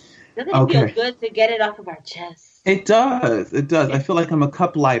them. Doesn't it feel good to get it off of our chest? It does. It does. I feel like I'm a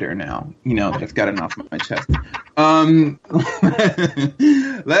cup lighter now. That I've gotten off of my chest.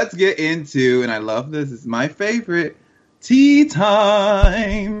 Let's get into, and I love this. It's my favorite, tea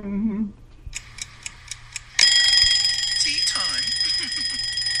time. Tea time.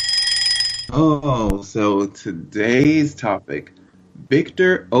 Oh, so today's topic,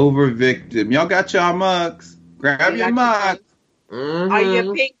 Victor over victim. Y'all got y'all mugs. Grab your mugs. Mm-hmm. Are your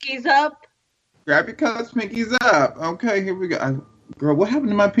pinkies up? Grab your cups, pinkies up. Okay, here we go. Girl, what happened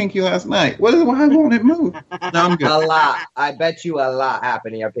to my pinky last night? Why won't it move? No, I'm good. A lot. I bet you a lot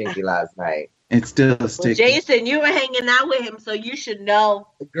happened to your pinky last night. It's still sticky. Well, Jason, you were hanging out with him, so you should know.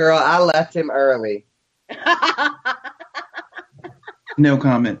 Girl, I left him early. No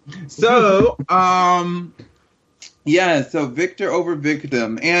comment. So, so Victor over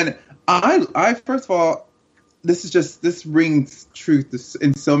victim. And I first of all, this rings truth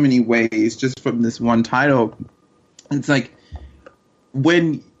in so many ways just from this one title. It's like,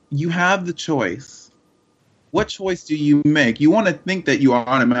 when you have the choice, what choice do you make? You want to think that you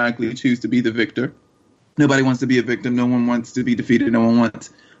automatically choose to be the victor. Nobody wants to be a victim. No one wants to be defeated. No one wants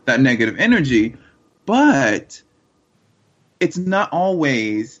that negative energy. But it's not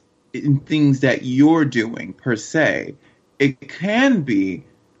always in things that you're doing per se. It can be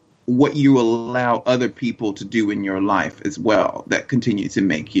what you allow other people to do in your life as well that continue to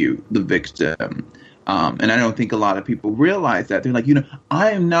make you the victim. And I don't think a lot of people realize that. They're like,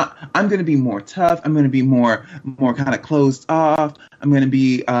 I'm going to be more tough. I'm going to be more kind of closed off. I'm going to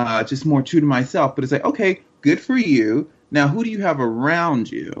be just more true to myself. But it's like, okay, good for you. Now, who do you have around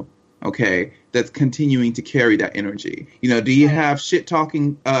you? Okay, that's continuing to carry that energy. Do you have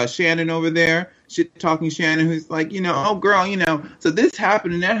shit-talking Shannon over there? Shit-talking Shannon who's like, oh, girl, so this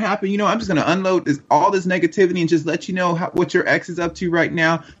happened and that happened. I'm just going to unload all this negativity and just let you know what your ex is up to right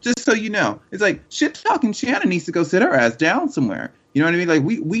now, just so you know. It's like shit-talking Shannon needs to go sit her ass down somewhere. You know what I mean? Like,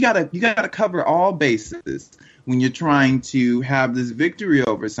 you gotta cover all bases when you're trying to have this victory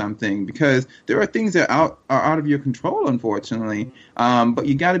over something, because there are things that are out of your control, unfortunately. But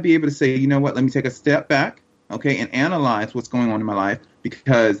you got to be able to say, you know what, let me take a step back, okay, and analyze what's going on in my life,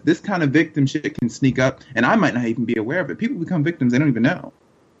 because this kind of victim shit can sneak up, and I might not even be aware of it. People become victims, they don't even know.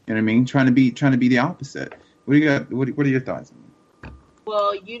 You know what I mean? Trying to be the opposite. What do you got? What are your thoughts?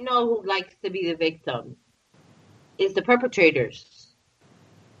 Well, who likes to be the victim is the perpetrators.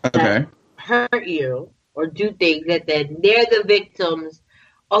 Okay. That hurt you or do things that then they're the victims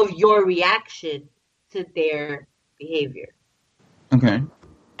of your reaction to their behavior. Okay.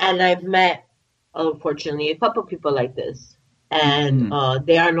 And I've met, unfortunately, a couple people like this, and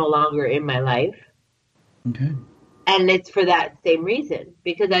they are no longer in my life. Okay. And it's for that same reason,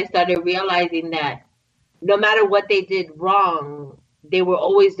 because I started realizing that no matter what they did wrong, they were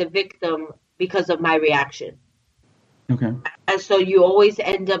always the victim because of my reaction. Okay. And so you always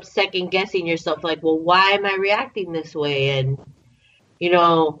end up second guessing yourself, like, well, why am I reacting this way? And,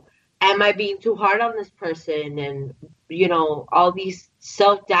 am I being too hard on this person? And, all these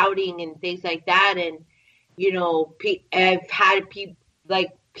self-doubting and things like that. And, I've had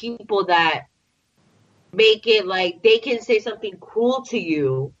people that make it like they can say something cruel to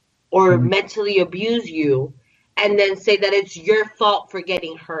you or mentally abuse you and then say that it's your fault for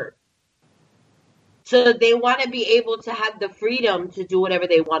getting hurt. So they want to be able to have the freedom to do whatever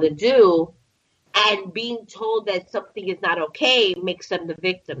they want to do, and being told that something is not okay makes them the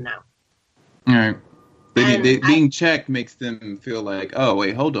victim now. All right. Being checked makes them feel like, oh,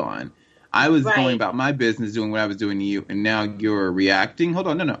 wait, hold on. I was going about my business, doing what I was doing to you, and now you're reacting. Hold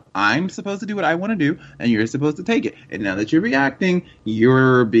on, no. I'm supposed to do what I want to do, and you're supposed to take it. And now that you're reacting,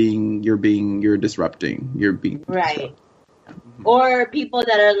 you're disrupting. You're being right. Or people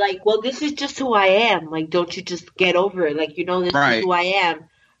that are like, well, this is just who I am. Like, don't you just get over it? Like, this is who I am.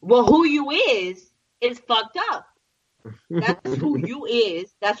 Well, who you is fucked up. That's who you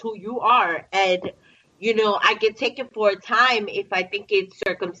is. That's who you are. And, I can take it for a time if I think it's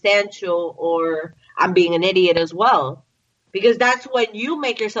circumstantial or I'm being an idiot as well. Because that's when you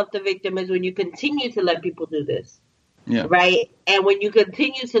make yourself the victim, is when you continue to let people do this. Yeah. Right? And when you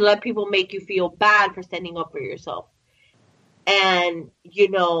continue to let people make you feel bad for standing up for yourself. And,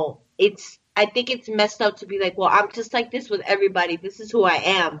 I think it's messed up to be like, well, I'm just like this with everybody. This is who I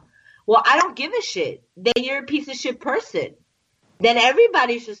am. Well, I don't give a shit. Then you're a piece of shit person. Then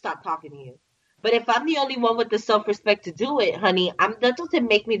everybody should stop talking to you. But if I'm the only one with the self-respect to do it, honey, that doesn't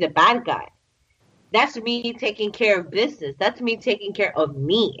make me the bad guy. That's me taking care of business. That's me taking care of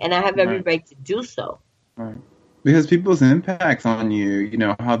me. And I have every right to do so. Right. Because people's impacts on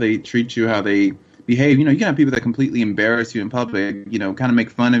you, how they treat you, how they behave. You can have people that completely embarrass you in public, kind of make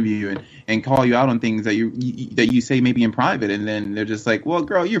fun of you and call you out on things that you say maybe in private, and then they're just like, "Well,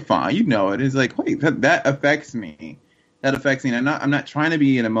 girl, you're fine, you know it." It's like, wait, that affects me. That affects me. And I'm not trying to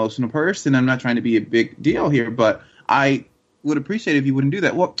be an emotional person. I'm not trying to be a big deal here, but I would appreciate if you wouldn't do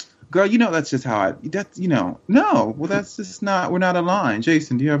that. Well, girl, that's just how no. Well, that's just not. We're not aligned.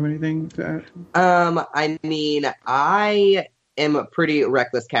 Jason, do you have anything to add? I mean, I am a pretty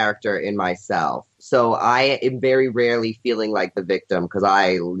reckless character in myself, so I am very rarely feeling like the victim because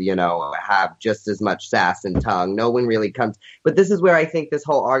I, have just as much sass and tongue. No one really comes, but this is where I think this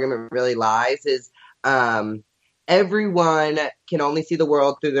whole argument really lies. Is everyone can only see the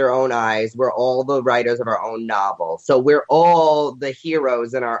world through their own eyes. We're all the writers of our own novel. So we're all the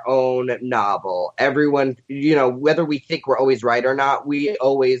heroes in our own novel. Everyone, whether we think we're always right or not, we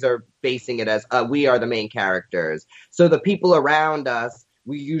always are basing it as we are the main characters. So the people around us,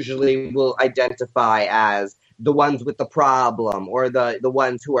 we usually will identify as the ones with the problem or the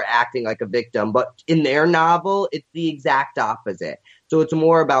ones who are acting like a victim. But in their novel, it's the exact opposite. So it's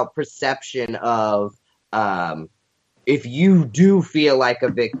more about perception of if you do feel like a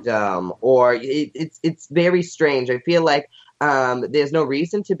victim, or it's very strange. I feel like there's no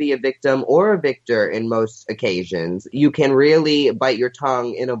reason to be a victim or a victor in most occasions. You can really bite your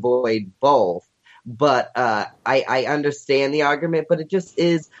tongue and avoid both. But I understand the argument, but it just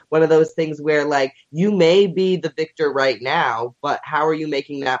is one of those things where, like, you may be the victor right now, but how are you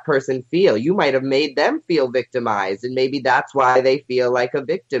making that person feel? You might have made them feel victimized, and maybe that's why they feel like a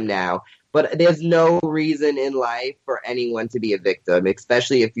victim now. But there's no reason in life for anyone to be a victim,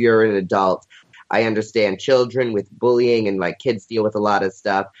 especially if you're an adult. I understand children with bullying and, like, kids deal with a lot of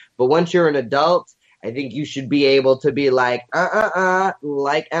stuff. But once you're an adult, I think you should be able to be like,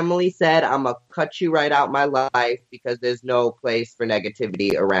 like Emily said, I'm going to cut you right out my life because there's no place for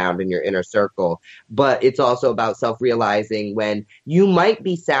negativity around in your inner circle. But it's also about self-realizing when you might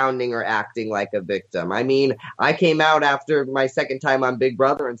be sounding or acting like a victim. I mean, I came out after my second time on Big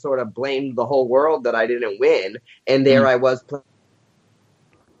Brother and sort of blamed the whole world that I didn't win. And there I was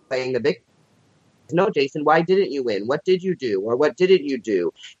playing the victim. No, Jason, why didn't you win? What did you do? Or what didn't you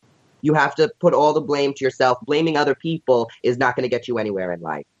do? You have to put all the blame to yourself. Blaming other people is not going to get you anywhere in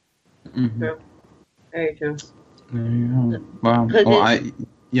life. Mm-hmm. True. Very true. Wow.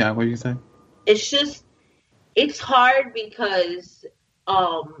 What do you say? It's hard because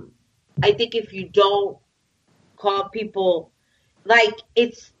I think if you don't call people, like,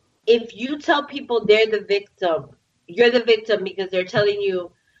 if you tell people they're the victim, you're the victim because they're telling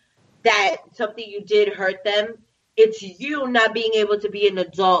you that something you did hurt them. It's you not being able to be an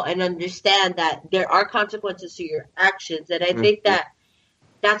adult and understand that there are consequences to your actions. And I think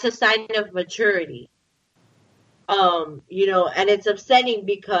that's a sign of maturity. And it's upsetting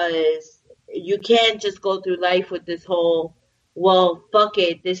because you can't just go through life with this whole, well, fuck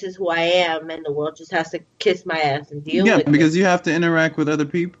it, this is who I am, and the world just has to kiss my ass and deal with it. Yeah, because you have to interact with other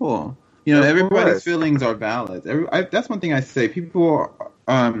people. Everybody's feelings are valid. That's one thing I say. People,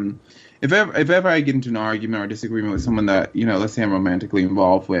 if ever I get into an argument or disagreement with someone that, let's say I'm romantically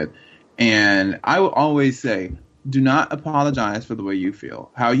involved with, and I will always say, do not apologize for the way you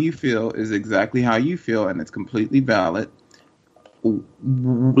feel. How you feel is exactly how you feel, and it's completely valid.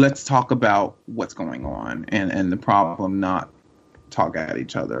 Let's talk about what's going on and the problem, not talk at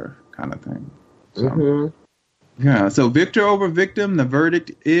each other kind of thing. So, yeah, so victor over victim, the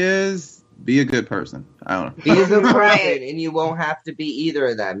verdict is be a good person. I don't know. Be a good person, and you won't have to be either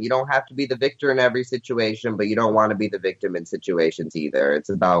of them. You don't have to be the victor in every situation, but you don't want to be the victim in situations either. It's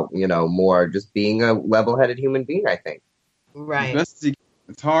about, more just being a level-headed human being, I think. Right.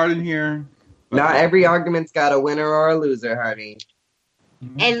 It's hard in here. Not every argument's got a winner or a loser, honey.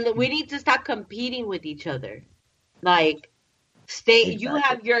 And we need to stop competing with each other. Like, you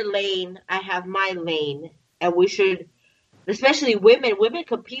have your lane, I have my lane, and we should... Especially women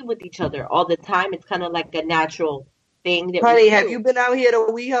compete with each other all the time. It's kind of like a natural thing. Honey, have you been out here to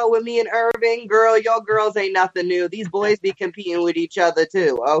WeHo with me and Irving? Girl, y'all girls ain't nothing new. These boys be competing with each other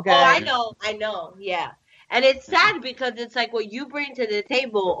too, okay? Oh, I know, yeah. And it's sad because it's like what you bring to the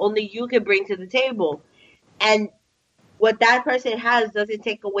table, only you can bring to the table. And what that person has doesn't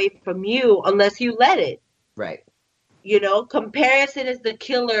take away from you unless you let it. Right. Comparison is the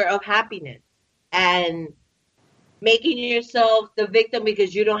killer of happiness. And making yourself the victim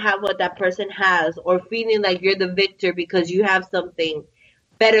because you don't have what that person has, or feeling like you're the victor because you have something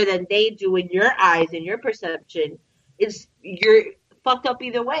better than they do in your eyes and your perception, you're fucked up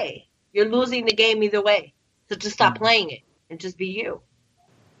either way. You're losing the game either way. So just stop playing it and just be you.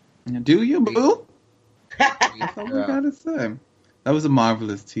 Do you, boo? That's all we gotta say. That was a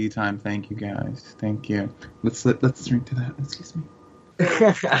marvelous tea time. Thank you, guys. Thank you. Let's drink to that. Excuse me.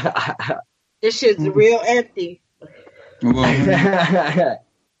 This shit's real empty. Well,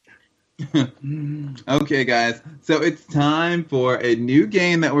 okay, guys. So it's time for a new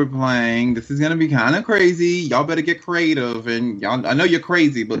game that we're playing. This is gonna be kind of crazy. Y'all better get creative, and y'all. I know you're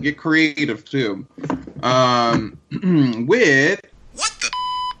crazy, but get creative too. With what the.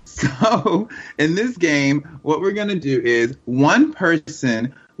 So in this game, what we're gonna do is one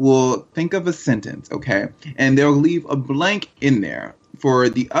person will think of a sentence, okay, and they'll leave a blank in there for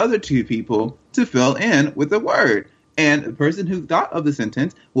the other two people to fill in with a word. And the person who thought of the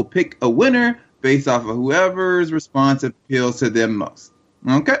sentence will pick a winner based off of whoever's response appeals to them most.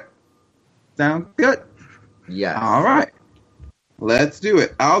 Okay? Sound good? Yes. All right. Let's do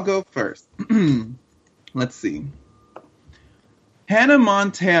it. I'll go first. Let's see. Hannah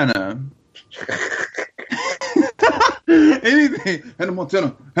Montana. Anything. Hannah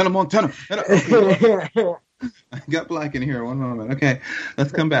Montana. Okay. I got black in here. 1 moment. Okay.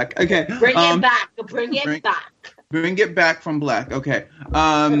 Let's come back. Okay. Bring it back. Bring it back from black. Okay.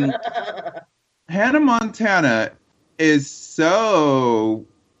 Hannah Montana is so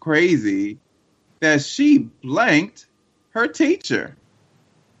crazy that she blanked her teacher.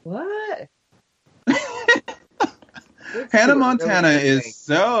 What? Hannah Montana is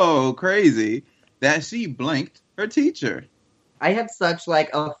so crazy that she blanked her teacher. I have such like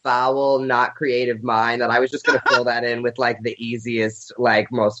a foul, not creative mind that I was just going to fill that in with like the easiest,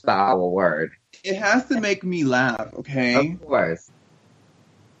 like most foul word. It has to make me laugh, okay? Of course.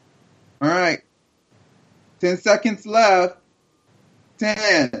 All right. 10 seconds left.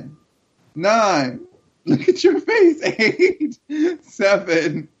 10, 9. Look at your face. 8,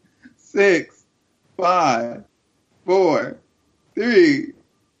 7, 6, 5, 4, 3,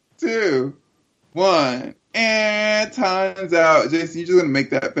 2, 1. And time's out. Jason, you're just going to make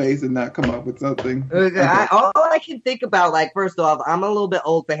that face and not come up with something. Okay. All I can think about, like, first off, I'm a little bit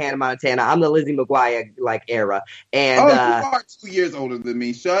old for Hannah Montana. I'm the Lizzie McGuire, like, era. And, you are 2 years older than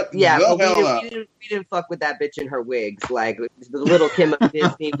me. Shut the hell up. We didn't fuck with that bitch in her wigs. Like, the little Kim of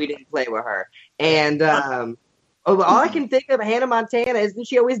Disney, we didn't play with her. And, all I can think of Hannah Montana, isn't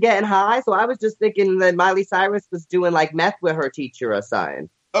she always getting high? So I was just thinking that Miley Cyrus was doing, like, meth with her teacher or something.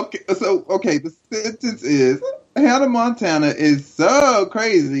 Okay, the sentence is, Hannah Montana is so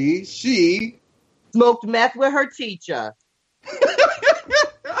crazy, she smoked meth with her teacher.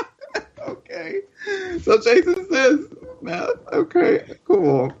 Okay. So Jason says meth. Okay,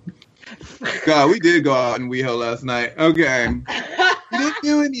 cool. God, we did go out in WeHo last night. Okay. We didn't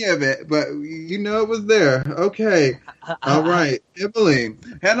do any of it, but you know it was there. Okay. All right. Emily,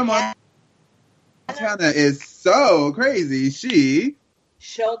 Hannah Montana is so crazy, she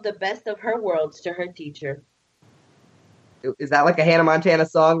showed the best of her worlds to her teacher. Is that like a Hannah Montana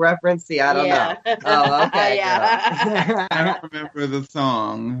song reference? See, I don't know. Oh, okay. Yeah. I don't remember the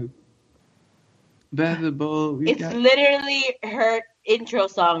song. It's literally her intro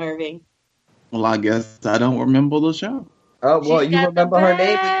song, Irving. Well, I guess I don't remember the show. Oh, well, you remember her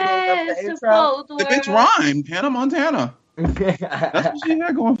name, but you don't remember the intro? The bitch rhymed, Hannah Montana. That's what she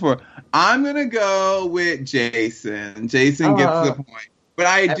had going for. I'm going to go with Jason. Jason gets the point. But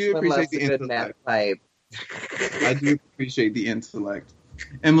I do appreciate the intellect. I do appreciate the intellect.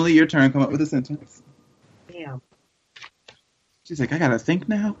 Emily, your turn. Come up with a sentence. Damn. She's like, I gotta think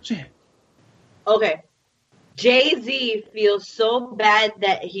now. Shit. Okay. Jay-Z feels so bad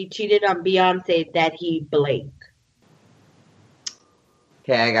that he cheated on Beyonce that he blank.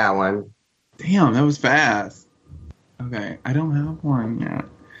 Okay, I got one. Damn, that was fast. Okay, I don't have one yet.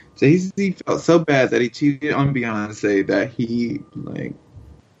 Jay-Z felt so bad that he cheated on Beyonce that he, like...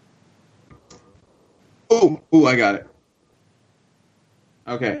 Oh, I got it.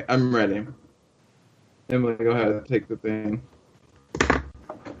 Okay, I'm ready. Emily, go ahead. Take the thing.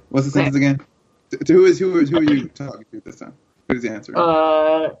 What's the sentence again? Who are you talking to this time? Who's the answer?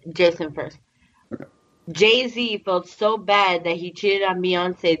 Jason first. Okay. Jay-Z felt so bad that he cheated on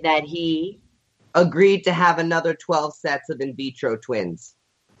Beyonce that he... agreed to have another 12 sets of in vitro twins.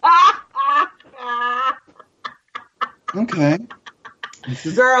 Okay.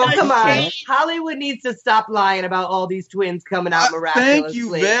 Girl, come on. Hollywood needs to stop lying about all these twins coming out miraculously. Thank you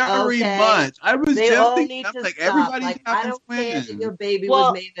very much. I was just thinking, like, everybody's like, having I don't twins. care that your baby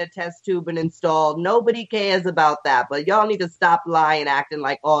was made in a test tube and installed. Nobody cares about that. But y'all need to stop lying, acting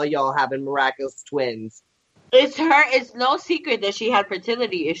like all y'all having miraculous twins. It's no secret that she had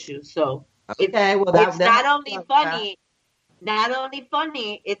fertility issues, so it's not only funny,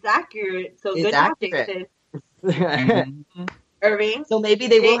 it's accurate. So it's good job, Jason. Mm-hmm. Irving. So maybe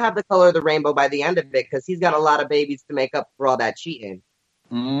they will have the color of the rainbow by the end of it because he's got a lot of babies to make up for all that cheating.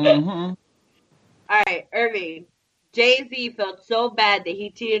 Mm-hmm. All right, Irving. Jay-Z felt so bad that he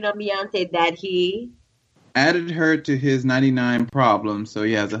cheated on Beyonce that he added her to his 99 problems, so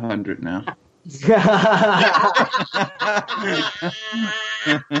he has 100 now.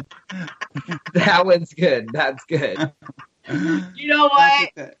 That one's good. That's good. You know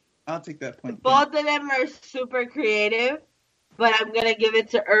what? I'll take that point. Both of them are super creative, but I'm gonna give it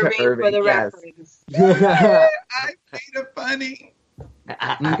to Irving for the reference. I made it funny.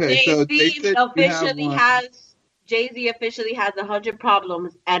 Okay, so Jay-Z officially has 100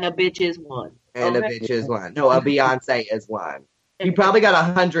 problems, and a bitch is one. And a bitch is one. No, a Beyonce is one. He probably got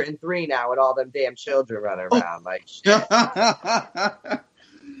 103 now with all them damn children running around like shit.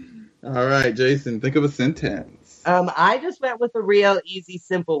 All right, Jason, think of a sentence. I just went with a real easy,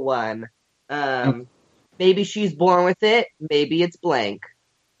 simple one. Maybe she's born with it. Maybe it's blank.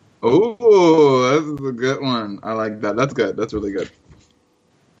 Oh, this is a good one. I like that. That's good. That's really good.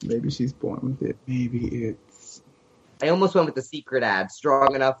 Maybe she's born with it. Maybe it's... I almost went with the secret ad.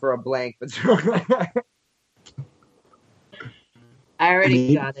 Strong enough for a blank, but strong. I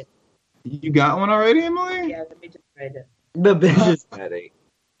already got it. You got one already, Emily? Yeah, let me just write it. The bitch is ready.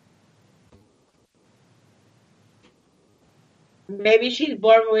 Maybe she's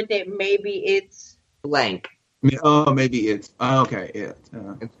born with it. Maybe it's blank. Oh, maybe it's... okay, it's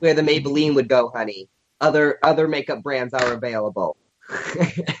where the Maybelline would go, honey. Other makeup brands are available.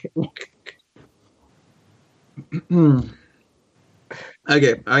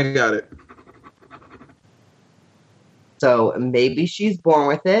 Okay, I got it. So maybe she's born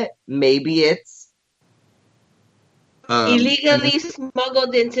with it. Maybe it's illegally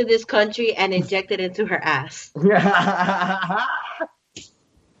smuggled into this country and injected into her ass.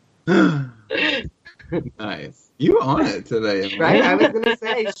 Nice. You on it today, Emily. Right? I was going to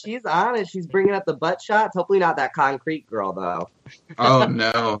say, she's on it. She's bringing up the butt shots. Hopefully not that concrete girl, though. Oh,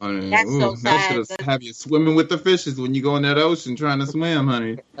 no, honey. That's so sad. That should have you swimming with the fishes when you go in that ocean trying to swim,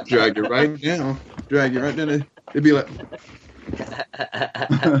 honey. Drag you right down. Drag you right down. It'd be like...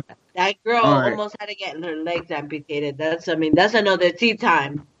 That girl almost had to get her legs amputated. That's another tea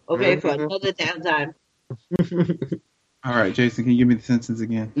time. Okay, for another damn time. All right, Jason, can you give me the sentence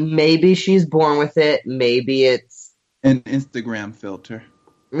again? Maybe she's born with it. Maybe it's an Instagram filter.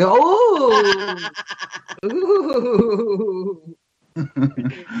 Oh, ooh.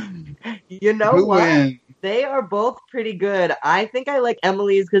 You know Who what? wins? They are both pretty good. I think I like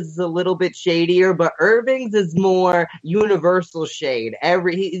Emily's because it's a little bit shadier, but Irving's is more universal shade.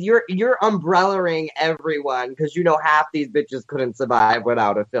 You're umbrellaing everyone because you know half these bitches couldn't survive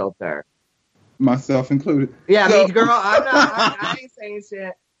without a filter. Myself included. Yeah, so, me, girl. I ain't saying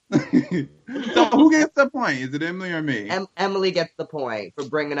shit. So who gets the point? Is it Emily or me? Emily gets the point for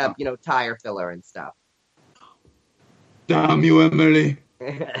bringing up, tire filler and stuff. Damn you, Emily.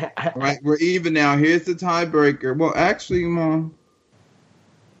 All right, we're even now. Here's the tiebreaker. Well, actually, Mom.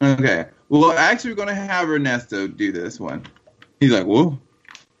 Okay. Well, actually, we're going to have Ernesto do this one. He's like, whoa.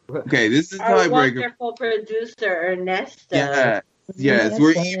 Okay, this is our tiebreaker. Wonderful producer, Ernesto. Yeah. Yes,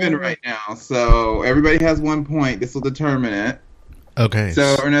 we're even right now. So everybody has 1 point. This will determine it. Okay.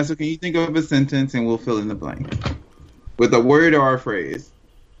 So, Ernesto, can you think of a sentence and we'll fill in the blank? With a word or a phrase?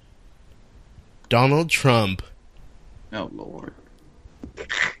 Donald Trump. Oh, Lord.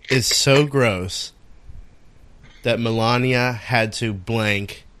 Is so gross that Melania had to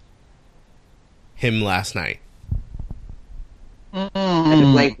blank him last night. Had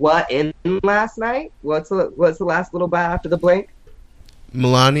to blank what in last night? What's the last little bit after the blank?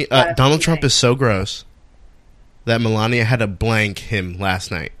 Donald Trump is so gross that Melania had to blank him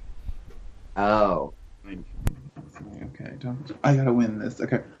last night. Oh. Okay, I gotta win this.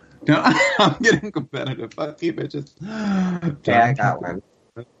 Okay. I'm getting competitive. Fuck you, bitches. Okay, I got one.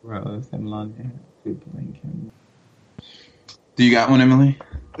 Gross. Melania had to blank him. Do you got one, Emily?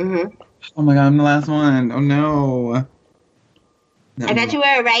 Mm-hmm. Oh my god, I'm the last one. Oh no. I thought you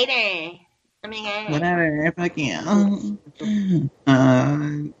were a writer. Oh my god. Whatever, if I can.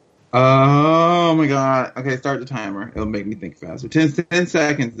 Oh my god. Okay, start the timer. It'll make me think faster. 10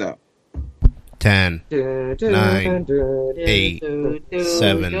 seconds though. 10, 9, 8,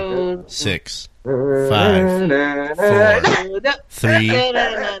 7, 6, 5, 4, 3,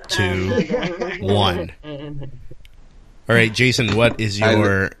 2, 1. All right, Jason, what is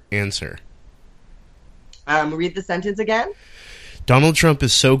your answer? Read the sentence again. Donald Trump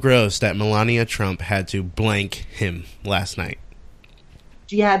is so gross that Melania Trump had to blank him last night.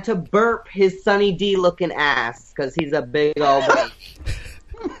 She had to burp his Sunny D looking ass because he's a big old boy.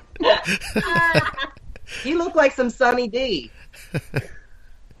 He looked like some Sunny D.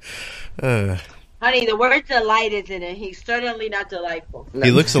 Honey, the word delight is in it. He's certainly not delightful.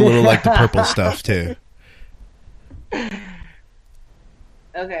 He looks a little like the purple stuff, too.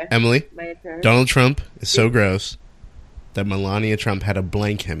 Okay. Emily, My turn. Donald Trump is so gross that Melania Trump had to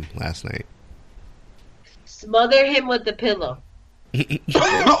blank him last night. Smother him with the pillow. Okay.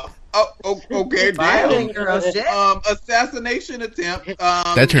 Violent girl shit. Assassination attempt.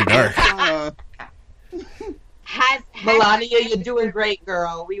 That turned dark. Melania, you're doing great,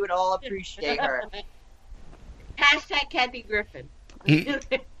 girl. We would all appreciate her. Hashtag Kathy Griffin.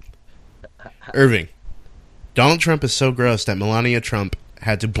 Irving, Donald Trump is so gross that Melania Trump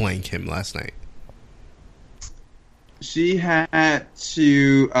had to blank him last night. She had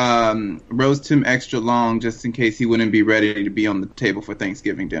to roast him extra long just in case he wouldn't be ready to be on the table for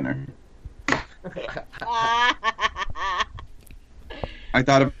Thanksgiving dinner. I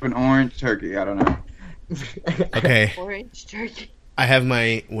thought of an orange turkey. I don't know. Okay. Orange turkey. I have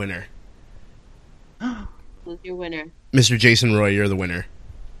my winner. Who's your winner? Mr. Jason Roy, you're the winner.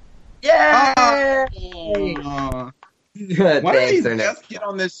 Yay! Why Thanks, don't you Ernest. just get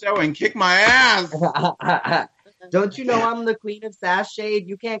on this show and kick my ass? Don't you know I'm the queen of sash shade?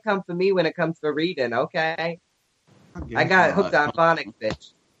 You can't come for me when it comes for reading, okay? I got hooked on phonics,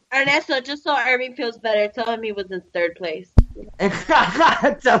 bitch. Ernesto, just so Irving feels better, tell him he was in third place.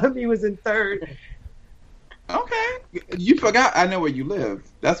 Tell him he was in third. Okay. You forgot I know where you live.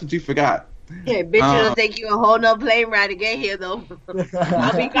 That's what you forgot. Yeah, bitch, it'll take you a whole nother plane ride to get here, though.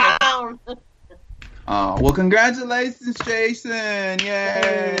 I'll be gone. Well, congratulations, Jason.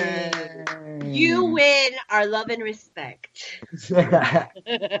 Yay. You win our love and respect.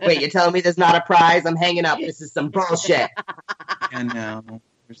 Wait, you're telling me there's not a prize? I'm hanging up. This is some bullshit. I know.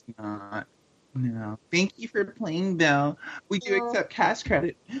 There's not. No. Thank you for playing, Bill. We do accept cash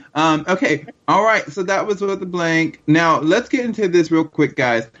credit. Okay. All right. So that was with the blank. Now let's get into this real quick,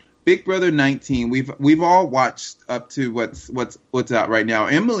 guys. Big Brother 19. We've all watched up to what's out right now.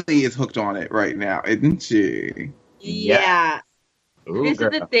 Emily is hooked on it right now, isn't she? Yeah. Ooh, This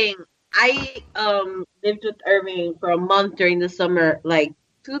girl. is the thing. I lived with Irving for a month during the summer, like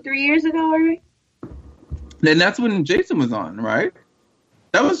 2-3 years ago, Irving. Then that's when Jason was on, right?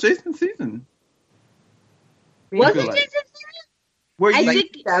 That was Jason's season. Was feel it like- Jason's season? Were I you?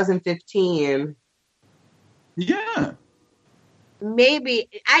 think 2015. Yeah. maybe.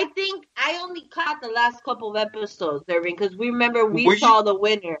 I think I only caught the last couple of episodes, Irving, because we remember we Were you- saw the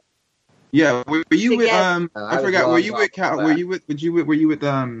winner. Yeah. Were you with Together. I I was forgot. Were long you gone with before that. Were you with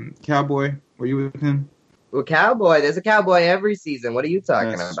Cowboy? Were you with him? Well, cowboy. There's a cowboy every season. What are you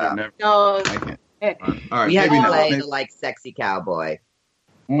talking That's true, about? never- No, I can't. All right. We had maybe to not. play Maybe- the sexy cowboy.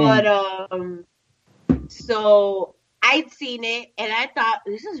 but so I'd seen it and I thought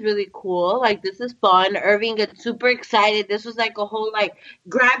this is really cool. Like this is fun. Irving gets super excited. This was like a whole like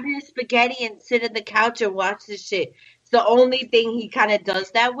grab your spaghetti and sit on the couch and watch this shit. It's the only thing he kind of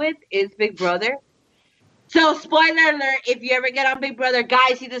does that with is Big Brother. So spoiler alert, if you ever get on Big Brother,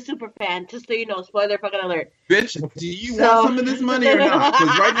 guys, he's a super fan. Just so you know, spoiler fucking alert. Bitch, do you So- want some of this money or not?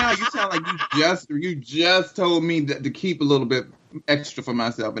 Because right now you sound like you just told me that to keep a little bit extra for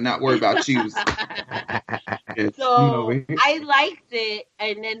myself and not worry about you. So I liked it,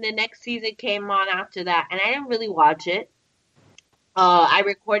 and then the next season came on after that, and I didn't really watch it. I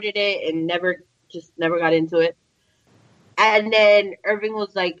recorded it and never got into it. And then Irving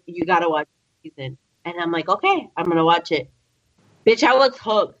was like, "You gotta watch the season," and I'm like, "Okay, I'm gonna watch it." Bitch, I was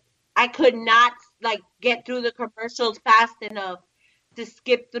hooked. I could not like get through the commercials fast enough to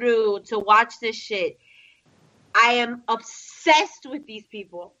skip through to watch this shit. I am obsessed with these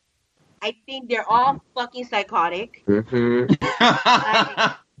people. I think they're all fucking psychotic. Mm-hmm.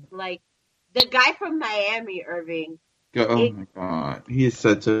 Like the guy from Miami, Irving. Oh my god, he is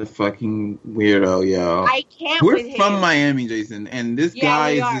such a fucking weirdo, yo. I can't. We're with from him. Miami, Jason, and this Yeah,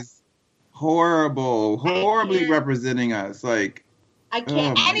 guy we is are. just horribly can't. representing us. Like I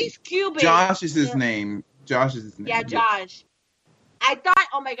can't. Oh, And he's Cuban. Josh is his Yeah. name. Josh is his name. Yeah, Josh. I thought,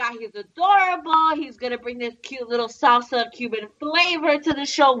 oh my god, he's adorable. He's gonna bring this cute little salsa Cuban flavor to the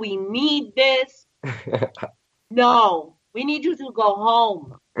show. We need this. No, we need you to go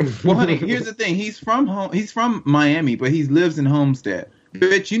home. Well, honey, here's the thing. He's from Miami, but he lives in Homestead.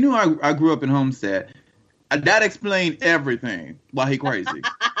 Bitch, you knew I grew up in Homestead. That explained everything. Why he crazy.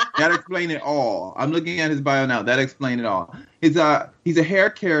 That explained it all. I'm looking at his bio now. That explained it all. He's a hair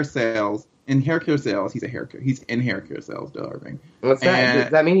care sales. In hair care sales, he's in hair care sales, Irving. What's that? And-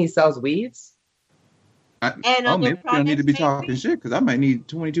 Does that mean he sells weeds? And Oh, other maybe I don't need to be products, talking maybe? shit because I might need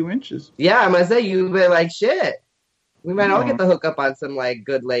 22 inches. Yeah, I'm gonna say you've been like shit. We might all Yeah. get the hook up on some like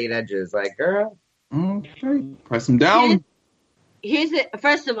good laid edges. Like, girl, Okay, press him down.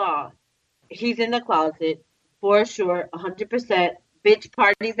 First of all, he's in the closet for sure, 100%. Bitch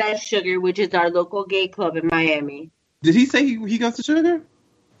parties at Sugar, which is our local gay club in Miami. Did he say he goes to Sugar?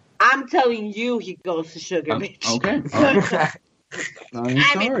 I'm telling you, he goes to Sugar, bitch. Okay.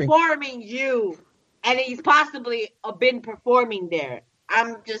 I'm informing you, and he's possibly been performing there.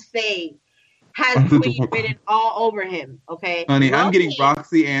 I'm just saying, has Queen written all over him? Okay, honey, I'm getting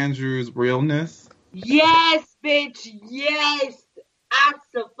Roxy Andrews realness. Yes, bitch. Yes,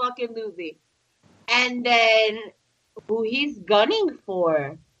 absolutely. And then who he's gunning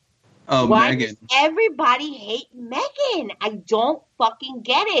for? Oh, why Megan. Does everybody hate Megan? I don't fucking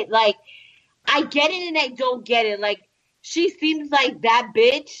get it. Like, I get it and I don't get it. Like, she seems like that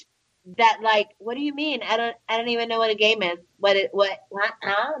bitch that, like, what do you mean? I don't even know what a game is. What?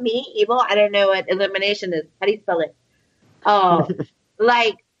 Me? Evil? I don't know what elimination is. How do you spell it? Oh,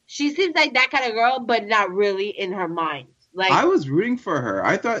 like, she seems like that kind of girl, but not really in her mind. Like, I was rooting for her.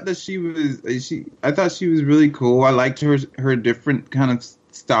 I thought that I thought she was really cool. I liked her different kind of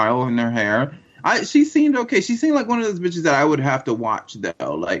style in her hair. She seemed okay. She seemed like one of those bitches that I would have to watch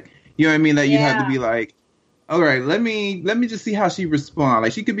though. Like, you know what I mean? That you'd have to be like, all right, let me just see how she responds.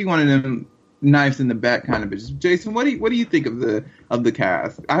 Like, she could be one of them knives in the back kind of bitches. Jason, what do you think of the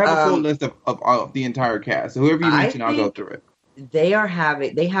cast? I have a full list of the entire cast. So whoever you mention, I'll go through it. They have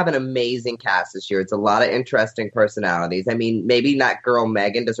an amazing cast this year. It's a lot of interesting personalities. I mean, maybe not girl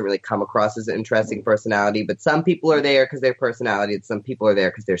Megan doesn't really come across as an interesting personality, but some people are there because they're personality, and some people are there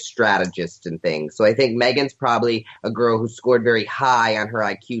because they're strategists and things. So I think Megan's probably a girl who scored very high on her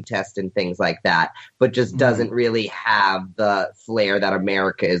IQ test and things like that, but just doesn't really have the flair that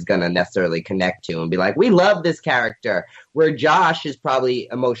America is going to necessarily connect to and be like, we love this character. Where Josh is probably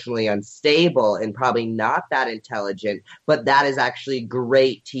emotionally unstable and probably not that intelligent, but that is actually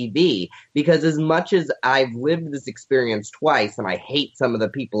great TV. Because as much as I've lived this experience twice and I hate some of the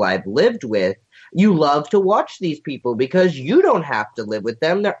people I've lived with, you love to watch these people because you don't have to live with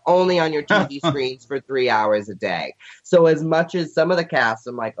them. They're only on your TV screens for 3 hours a day. So as much as some of the cast,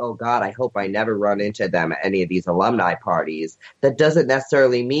 I'm like, oh God, I hope I never run into them at any of these alumni parties. That doesn't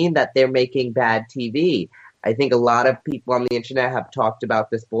necessarily mean that they're making bad TV. I think a lot of people on the internet have talked about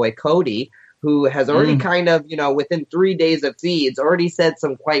this boy, Cody, who has already kind of, within 3 days of Seeds, already said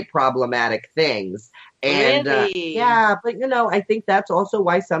some quite problematic things. And really? But I think that's also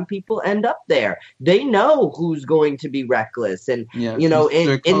why some people end up there. They know who's going to be reckless, and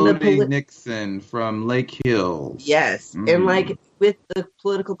Mr. Cody Nixon from Lake Hills. Yes, and like with the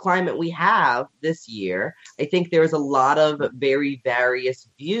political climate we have this year, I think there's a lot of very various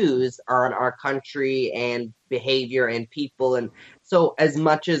views on our country and behavior and people, and so as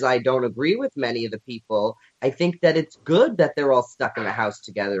much as I don't agree with many of the people, I think that it's good that they're all stuck in the house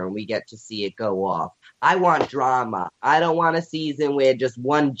together and we get to see it go off. I want drama. I don't want a season where just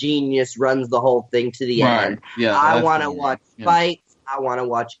one genius runs the whole thing to the end. Yeah, I want to watch fights. I want to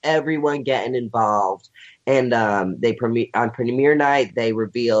watch everyone getting involved. And on premiere night, they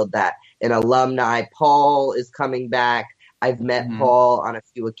revealed that an alumni, Paul, is coming back. I've met Paul on a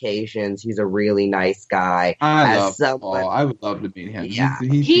few occasions. He's a really nice guy. I love Paul. I would love to meet him. Yeah.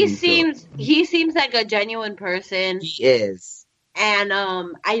 He seems like a genuine person. He is. And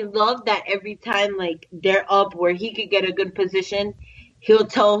I love that every time like they're up where he could get a good position, he'll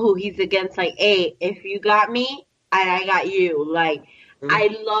tell who he's against, like, hey, if you got me, I got you. Like, I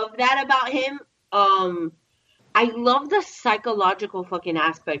love that about him. I love the psychological fucking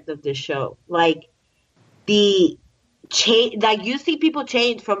aspect of this show. Like, the change, like, you see people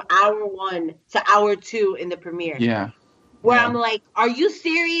change from hour 1 to hour 2 in the premiere. Yeah. Where I'm like, are you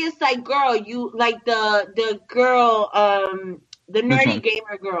serious? Like, girl, you like the girl, the nerdy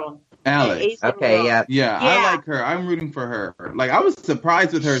gamer girl. Alex. Okay, yeah. I like her. I'm rooting for her. Like, I was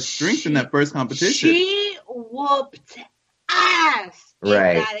surprised with her strength in that first competition. She whooped ass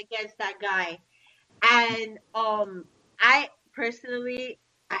against that guy. And I personally,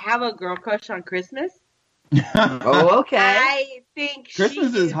 I have a girl crush on Christmas. Oh, okay. I think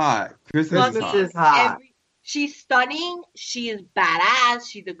Christmas is hot. Christmas is hot. She's stunning. She is badass.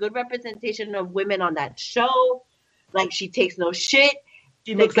 She's a good representation of women on that show. Like, she takes no shit.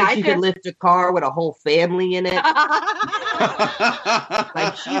 She looks like she could lift a car with a whole family in it.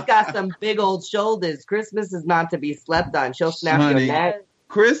 Like, she's got some big old shoulders. Christmas is not to be slept on. She'll snap your neck.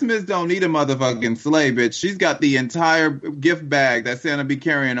 Christmas don't need a motherfucking sleigh, bitch. She's got the entire gift bag that Santa be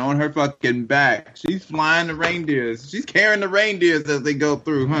carrying on her fucking back. She's flying the reindeers. She's carrying the reindeers as they go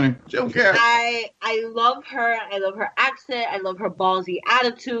through, honey. She don't care. I love her. I love her accent. I love her ballsy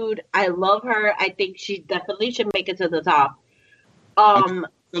attitude. I love her. I think she definitely should make it to the top.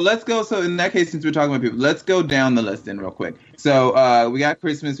 So let's go. So in that case, since we're talking about people, let's go down the list then real quick. So we got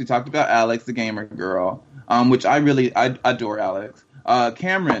Christmas. We talked about Alex, the gamer girl, which I adore Alex.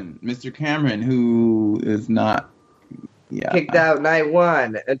 Cameron, Mr. Cameron, who is not kicked out night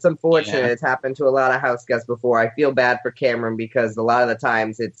one. It's unfortunate. Yeah. It's happened to a lot of house guests before. I feel bad for Cameron because a lot of the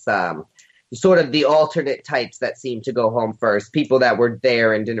times it's sort of the alternate types that seem to go home first, people that were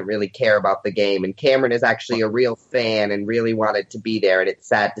there and didn't really care about the game. And Cameron is actually a real fan and really wanted to be there, and it's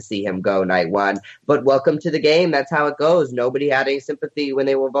sad to see him go night one. But welcome to the game. That's how it goes. Nobody had any sympathy when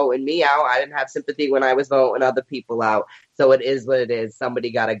they were voting me out. I didn't have sympathy when I was voting other people out. So it is what it is.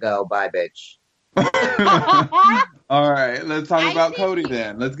 Somebody got to go. Bye, bitch. All right, let's talk about Cody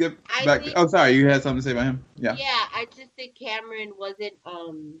then. Let's get back. Sorry, you had something to say about him? Yeah. Yeah, I just think Cameron wasn't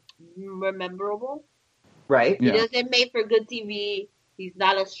rememberable. Right. He doesn't make for good TV. He's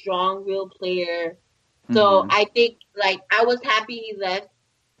not a strong, real player. So I think, I was happy he left.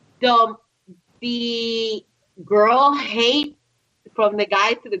 The girl hate from the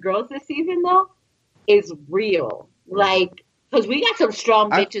guys to the girls this season, though, is real. Because we got some strong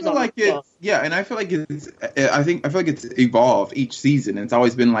bitches on the show. Yeah, and I feel like I feel like it's evolved each season. And it's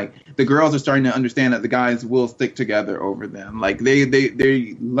always been the girls are starting to understand that the guys will stick together over them.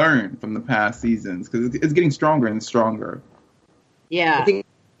 They learn from the past seasons because it's getting stronger and stronger. Yeah, I think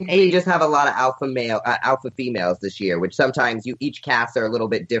we just have a lot of alpha females this year, which sometimes each cast are a little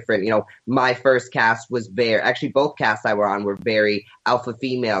bit different. My first cast was both casts I were on were very alpha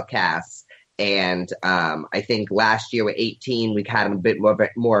female casts. And I think last year with 18, we had a bit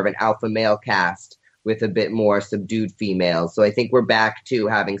more of an alpha male cast with a bit more subdued females. So I think we're back to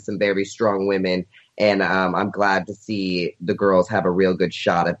having some very strong women. And I'm glad to see the girls have a real good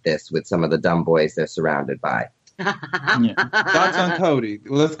shot at this with some of the dumb boys they're surrounded by. Thoughts on Cody?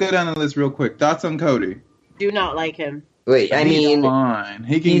 Well, let's go down the list real quick. Thoughts on Cody? Do not like him. Wait, I mean, fine.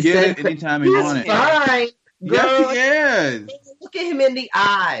 He can get it anytime he wants it. Fine. Girl, yes, he is. Look at him in the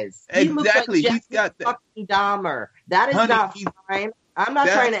eyes. Exactly. He's got that. Dahmer. That is not fine. I'm not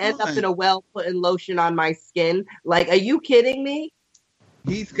trying to end up in a well putting lotion on my skin. Are you kidding me?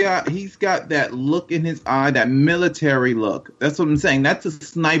 He's got that look in his eye, that military look. That's what I'm saying. That's a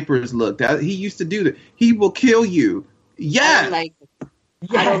sniper's look. That he used to do that. He will kill you. Yes. I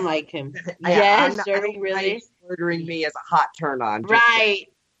don't like him. Yes, Jerry, really? Murdering me is a hot turn on. Right.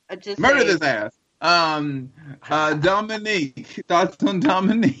 Murder this ass. Dominique. Thoughts on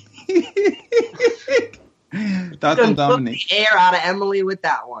Dominique? Thoughts on Dominique? The air out of Emily with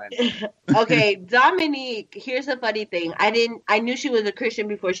that one. Okay, Dominique. Here's a funny thing. I knew she was a Christian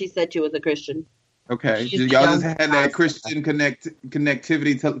before she said she was a Christian. Okay, y'all just had that Christian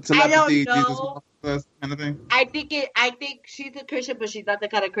connectivity, telepathy, Jesus kind of thing. I think she's a Christian, but she's not the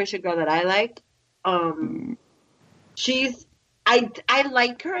kind of Christian girl that I like. I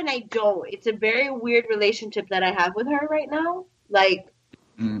like her and I don't. It's a very weird relationship that I have with her right now.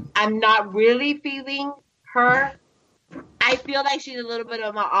 I'm not really feeling her. I feel like she's a little bit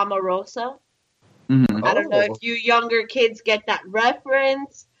of an Omarosa. Mm-hmm. I don't know if you younger kids get that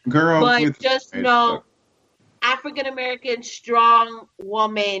reference. Girl, but just know, African American strong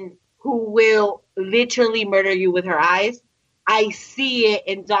woman who will literally murder you with her eyes. I see it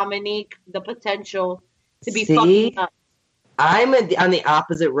in Dominique, the potential to be fucking up. I'm on the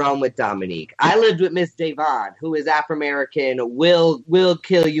opposite realm with Dominique. I lived with Miss Devon, who is Afro-American, will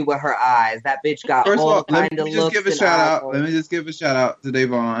kill you with her eyes. That bitch got all kind of looks. Let me just give a shout out to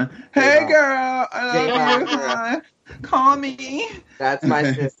Devon. Hey, girl. I love you. Call me. That's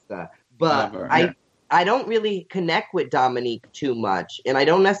my sister. But I don't really connect with Dominique too much. And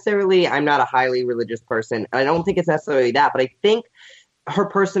I'm not a highly religious person. I don't think it's necessarily that. But I think her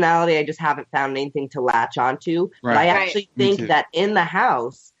personality, I just haven't found anything to latch onto. Right. But I actually think that in the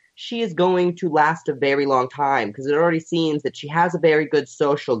house, she is going to last a very long time because it already seems that she has a very good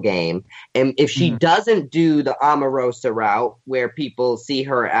social game. And if she doesn't do the Omarosa route where people see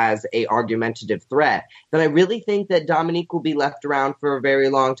her as a argumentative threat, then I really think that Dominique will be left around for a very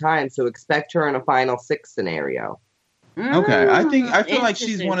long time. So expect her in a final 6 scenario. Okay. I feel like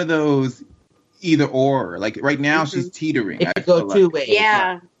she's one of those either or. Right now she's teetering. It could go 2 ways.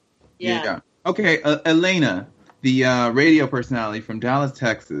 Yeah. Okay, Elena, the radio personality from Dallas,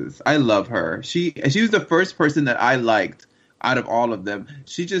 Texas. I love her. She was the first person that I liked out of all of them.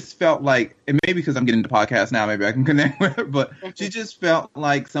 She just felt like, and maybe because I'm getting into podcasts now, maybe I can connect with her, but she just felt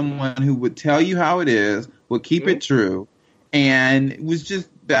like someone who would tell you how it is, would keep it true, and it was just,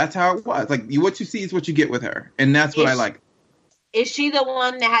 that's how it was. What you see is what you get with her, and that's what I like. Is she the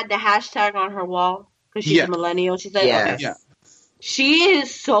one that had the hashtag on her wall? Because she's a millennial. She said, yes. Okay. Yeah. She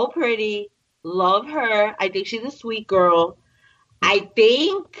is so pretty. Love her. I think she's a sweet girl. I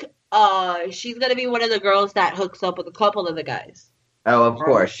think she's gonna be one of the girls that hooks up with a couple of the guys. Oh, of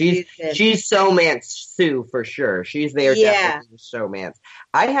course. She's showmance Sue for sure. She's there definitely showmance.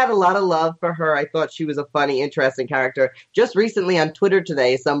 I had a lot of love for her. I thought she was a funny, interesting character. Just recently on Twitter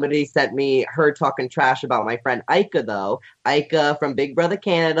today, somebody sent me her talking trash about my friend Ika, though. Ika from Big Brother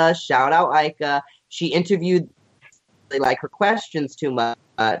Canada. Shout out Ika. She interviewed like her questions too much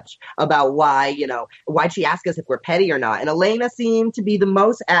about why'd she ask us if we're petty or not. And Elena seemed to be the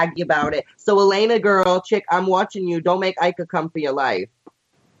most aggy about it. So Elena, girl, chick, I'm watching you. Don't make Ika come for your life.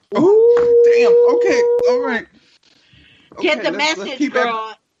 Oh, damn. Okay. All right. Okay, get the message,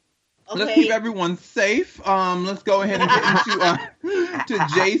 girl. Let's keep everyone safe. Let's go ahead and get into to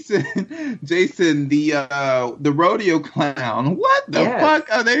Jason. Jason, the rodeo clown. What the fuck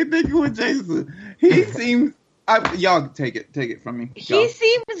are they thinking with Jason? He seems. Y'all take it from me. He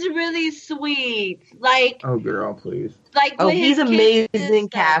seems really sweet. Like, oh girl, please. Like, he's amazing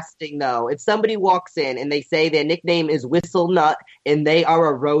casting though. If somebody walks in and they say their nickname is Whistle Nut and they are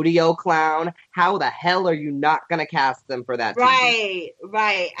a rodeo clown, how the hell are you not gonna cast them for that? Right.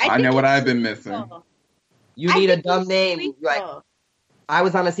 I know what I've been missing. You need a dumb name. Like, I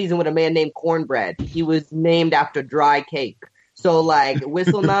was on a season with a man named Cornbread. He was named after dry cake. So like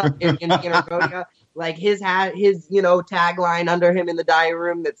Whistle Nut in rodeo. Like his tagline under him in the diary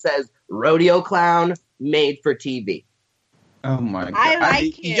room that says "Rodeo Clown made for TV." Oh my god! I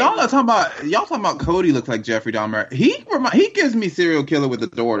like him. Y'all talking about Cody looks like Jeffrey Dahmer. He gives me serial killer with a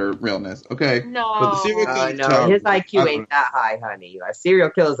daughter realness. Okay, no, but the serial killer no, his IQ ain't that high, honey. Like,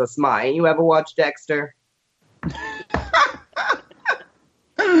 serial killers are smart. Ain't you ever watched Dexter?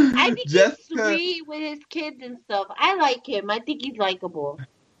 I think he's sweet with his kids and stuff. I like him. I think he's likable.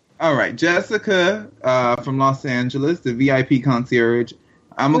 All right, Jessica from Los Angeles, the VIP concierge.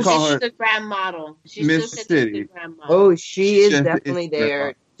 I'm gonna call her the grand model. She's Miss City. Oh, she is definitely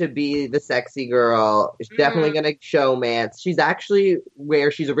there to be the sexy girl. She's definitely gonna showmance. She's actually where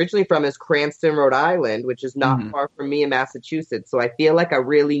she's originally from is Cranston, Rhode Island, which is not far from me in Massachusetts. So I feel like I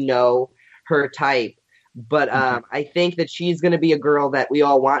really know her type. But I think that she's going to be a girl that we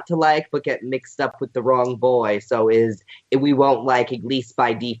all want to like, but get mixed up with the wrong boy. So we won't like, at least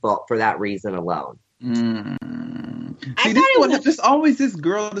by default, for that reason alone. See, there's always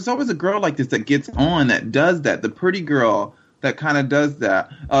a girl like this that gets on, that does that. The pretty girl that kind of does that.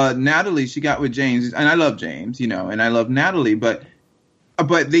 Natalie, she got with James, and I love James, and I love Natalie, but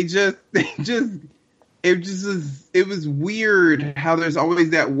it was weird how there's always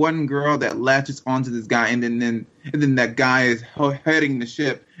that one girl that latches onto this guy, and then that guy is heading the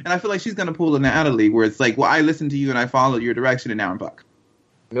ship. And I feel like she's gonna pull a Natalie, where it's like, well, I listened to you and I followed your direction, and now I'm fucked.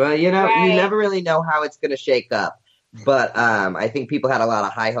 Well, you never really know how it's gonna shake up. But I think people had a lot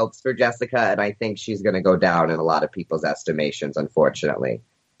of high hopes for Jessica, and I think she's gonna go down in a lot of people's estimations, unfortunately.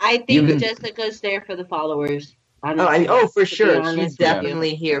 I think Jessica's there for the followers. For sure. She's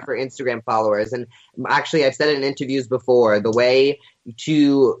definitely here for Instagram followers. And actually, I've said it in interviews before, the way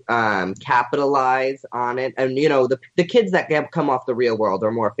to capitalize on it. And, the kids that come off the real world are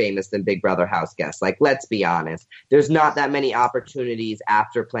more famous than Big Brother house guests. Like, let's be honest. There's not that many opportunities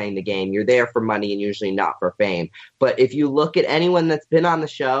after playing the game. You're there for money and usually not for fame. But if you look at anyone that's been on the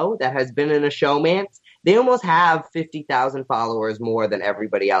show, that has been in a showmance, they almost have 50,000 followers more than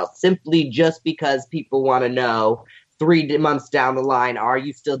everybody else, simply just because people want to know 3 months down the line, are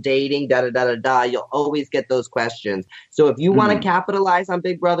you still dating? Da-da-da-da-da. You'll always get those questions. So if you want to capitalize on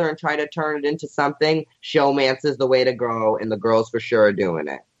Big Brother and try to turn it into something, showmance is the way to go, and the girls for sure are doing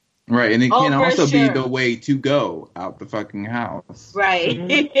it. Right, and it can also be the way to go out the fucking house.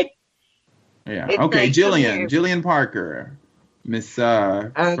 Right. Yeah. Okay, like, Jillian Parker. Miss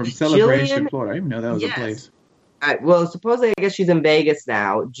from Celebration, Florida. I didn't even know that was a place. Well, supposedly, I guess she's in Vegas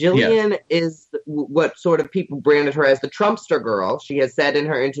now. Jillian is what sort of people branded her as the Trumpster girl. She has said in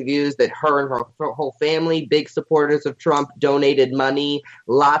her interviews that her and her whole family, big supporters of Trump, donated money,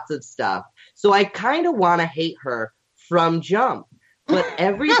 lots of stuff. So I kind of want to hate her from jump. But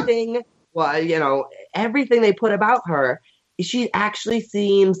everything, everything they put about her, she actually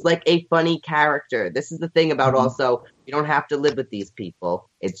seems like a funny character. This is the thing about also, you don't have to live with these people.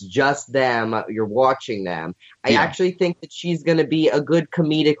 It's just them. You're watching them. I actually think that she's going to be a good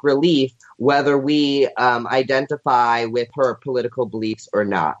comedic relief, whether we identify with her political beliefs or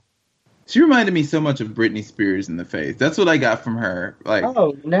not. She reminded me so much of Britney Spears in the face. That's what I got from her. Like,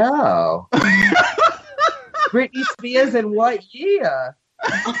 oh, no. Britney Spears in what year?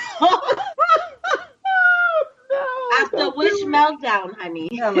 After which meltdown, honey?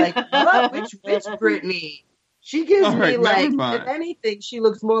 Yeah, like, what? Which Britney? She gives All right, me, like, never mind. if anything, she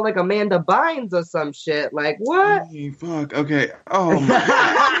looks more like Amanda Bynes or some shit. Like, what? Hey, fuck. Okay. Oh my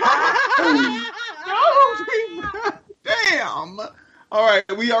god. Damn. All right.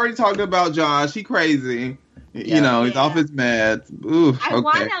 We already talked about Josh. He crazy. You know, he's off his meds. Ooh, I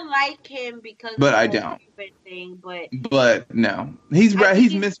want to like him because but of I the don't. Cuban thing, But no, he's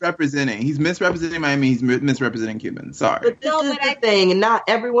misrepresenting. He's misrepresenting Miami. He's misrepresenting Cuban. Sorry. But this is the thing. Not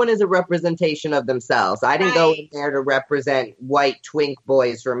everyone is a representation of themselves. I didn't go in there to represent white twink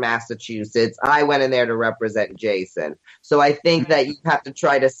boys from Massachusetts. I went in there to represent Jason. So I think that you have to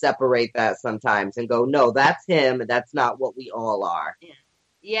try to separate that sometimes and go, no, that's him. That's not what we all are.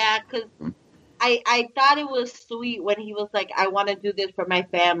 Yeah, because I thought it was sweet when he was like, I want to do this for my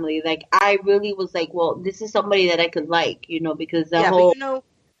family. Like, I really was like, well, this is somebody that I could like, you know, because the whole... But you know,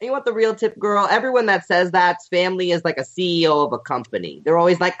 you want the real tip, girl? Everyone that says that's family is like a CEO of a company. They're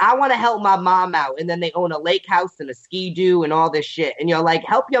always like, I want to help my mom out. And then they own a lake house and a ski-doo and all this shit. And you're like,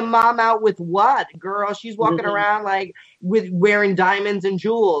 help your mom out with what? Girl, she's walking around like with wearing diamonds and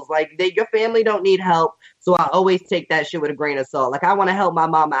jewels. Like, your family don't need help. So I always take that shit with a grain of salt. Like, I want to help my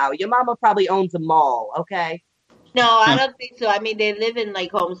mama out. Your mama probably owns a mall, okay? No, I don't think so. I mean, they live in,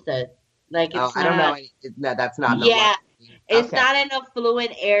 like, Homestead. Like, it's I don't know. No, that's not. Yeah, it's not an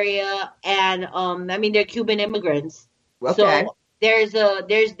affluent area. And, I mean, they're Cuban immigrants. Okay. So there's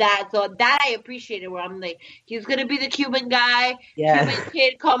that. So that I appreciated where I'm like, he's going to be the Cuban guy. Yeah. Cuban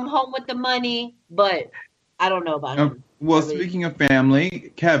kid, come home with the money. But I don't know about him. Well, speaking of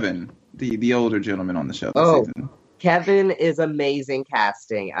family, Kevin, the older gentleman on the show this season. Kevin is amazing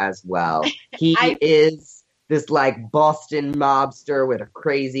casting as well. He is this like Boston mobster with a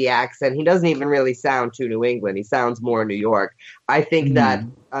crazy accent. He doesn't even really sound too New England. He sounds more New York. I think that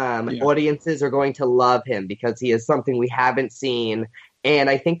audiences are going to love him because he is something we haven't seen. And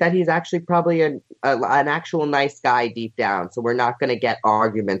I think that he's actually probably an actual nice guy deep down. So we're not going to get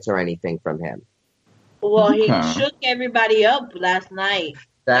arguments or anything from him. Well, he shook everybody up last night.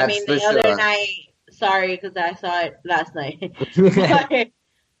 That's I mean, the other night, sorry, because I saw it last night. But,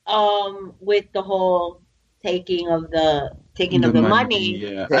 with the whole taking of the money.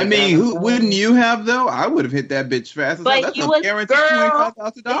 Yeah. I mean, wouldn't you have, though? I would have hit that bitch fast. But that's he a guarantee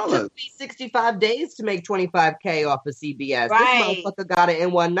 $25,000. It took me 65 days to make $25K off of CBS. Right. This motherfucker got it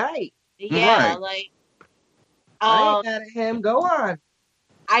in one night. Yeah, I ain't mad at him. Go on.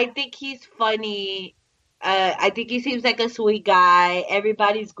 I think he's funny. I think he seems like a sweet guy.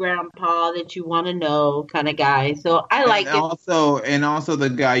 Everybody's grandpa that you want to know kind of guy. So I like it. Also the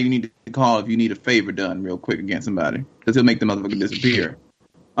guy you need to call if you need a favor done real quick against somebody. Because he'll make the motherfucker disappear.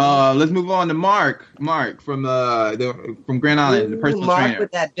 Let's move on to Mark. Mark from Grand Island, the personal Mark trainer.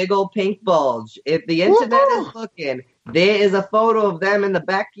 with that big old pink bulge. If the internet is looking, there is a photo of them in the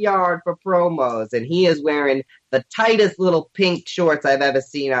backyard for promos, and he is wearing the tightest little pink shorts I've ever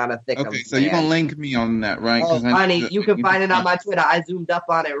seen on a thick. Okay, so you're gonna link me on that, right? Oh, honey, you can find it on my Twitter. I zoomed up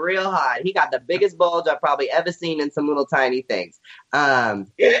on it real hard. He got the biggest bulge I've probably ever seen in some little tiny things.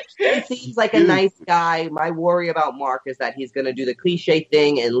 He seems like a nice guy. My worry about Mark is that he's gonna do the cliche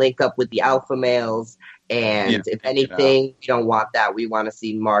thing and link up with the alpha males. And if anything, we don't want that. We want to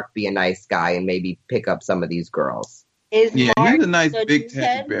see Mark be a nice guy and maybe pick up some of these girls. Mark he's a nice big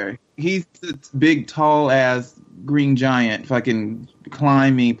teddy bear. He's a big, tall ass green giant. Fucking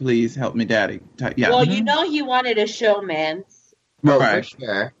climb me, please help me, daddy. Yeah. Well, you know he wanted a showman. Right. For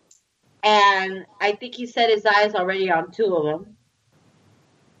sure. And I think he set his eyes already on two of them.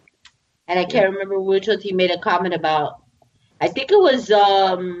 And I can't remember which ones he made a comment about. I think it was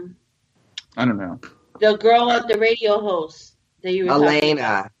I don't know. The girl of the radio host that you were talking Elena.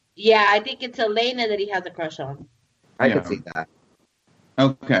 about. Yeah, I think it's Elena that he has a crush on. I can see that.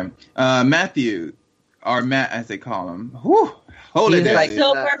 Okay. Matthew, or Matt as they call him. Whew. Hold it, like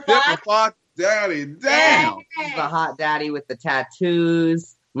Silver Fox Daddy. Damn. He's a hot daddy with the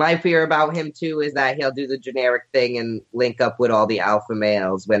tattoos. My fear about him, too, is that he'll do the generic thing and link up with all the alpha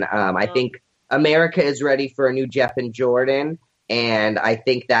males when I think America is ready for a new Jeff and Jordan. And I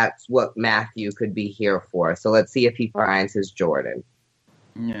think that's what Matthew could be here for. So let's see if he finds his Jordan.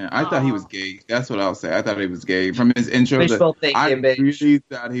 Yeah, I thought he was gay. That's what I'll say. I thought he was gay from his intro. I really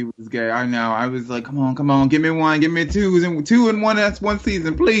thought he was gay. I know. I was like, come on, give me one, give me two and one. That's one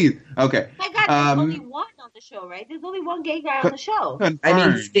season, please. Okay. There's only one on the show, right? There's only one gay guy on the show. I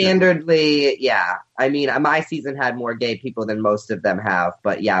mean, standardly, yeah. I mean, my season had more gay people than most of them have,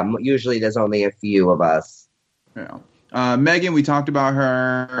 but yeah, usually there's only a few of us. Yeah. Megan, we talked about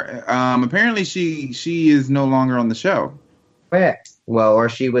her. Apparently, she is no longer on the show. Well, or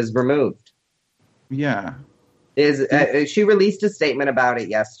she was removed. Yeah. She released a statement about it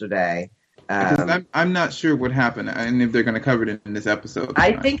yesterday. Because I'm not sure what happened and if they're going to cover it in this episode.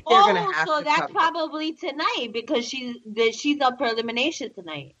 I think they're going to have to. So that's cover. probably tonight because she's up for elimination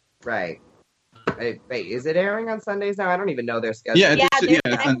tonight. Right. Wait, is it airing on Sundays now? I don't even know their schedule.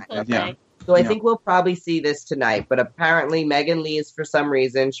 Yeah. So I think we'll probably see this tonight. But apparently Megan Lees, for some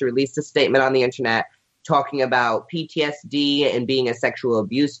reason, she released a statement on the internet talking about PTSD and being a sexual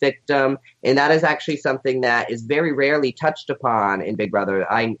abuse victim. And that is actually something that is very rarely touched upon in Big Brother.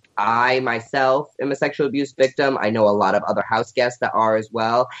 I myself am a sexual abuse victim. I know a lot of other house guests that are as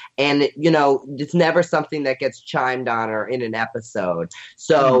well. And, it's never something that gets chimed on or in an episode.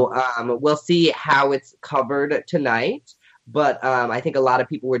 So we'll see how it's covered tonight. But I think a lot of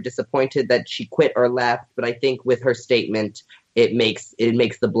people were disappointed that she quit or left. But I think with her statement, it makes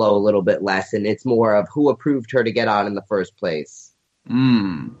the blow a little bit less, and it's more of who approved her to get on in the first place.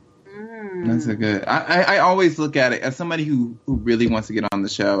 That's a good. I always look at it as somebody who really wants to get on the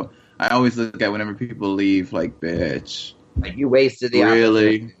show. I always look at whenever people leave, like, bitch, like you wasted the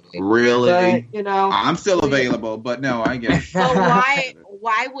really. But, I'm still available, but no, I get it. So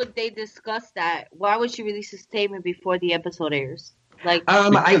why would they discuss that? Why would she release a statement before the episode airs? Like,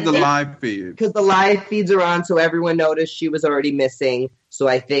 because the live feed. Because the live feeds are on, so everyone noticed she was already missing. So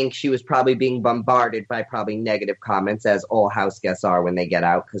I think she was probably being bombarded by probably negative comments, as all house guests are when they get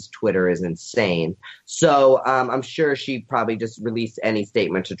out, because Twitter is insane. So I'm sure she probably just released any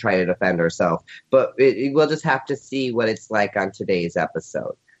statement to try to defend herself. But we'll just have to see what it's like on today's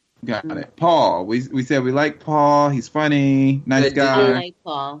episode. Got it. Paul. We said we like Paul. He's funny. Nice guy. I like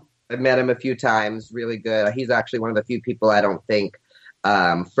Paul. I've met him a few times. Really good. He's actually one of the few people I don't think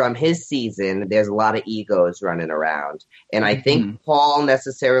from his season, there's a lot of egos running around. And I think Paul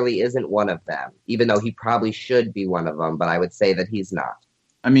necessarily isn't one of them, even though he probably should be one of them. But I would say that he's not.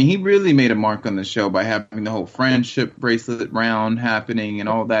 I mean, he really made a mark on the show by having the whole friendship bracelet round happening and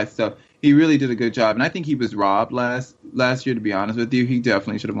all that stuff. He really did a good job. And I think he was robbed last year, to be honest with you. He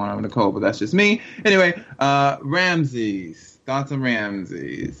definitely should have won over Nicole, but that's just me. Anyway, Ramses. Thoughts on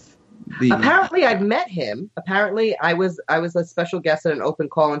Ramses? Apparently, I've met him. Apparently, I was a special guest at an open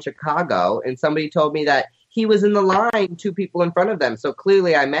call in Chicago, and somebody told me that he was in the line 2 people in front of them. So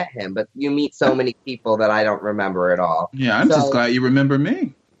clearly, I met him. But you meet so many people that I don't remember at all. Yeah, I'm just glad you remember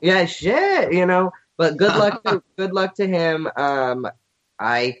me. Yeah, shit, But good luck to him.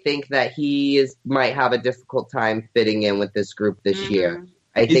 I think that he might have a difficult time fitting in with this group this year.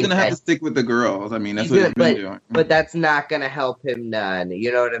 He's going to have to stick with the girls. I mean, that's what he's been doing. But that's not going to help him none. You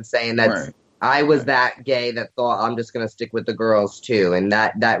know what I'm saying? Right. I was that gay that thought I'm just going to stick with the girls too. And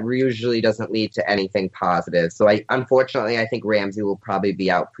that usually doesn't lead to anything positive. So unfortunately, I think Ramsey will probably be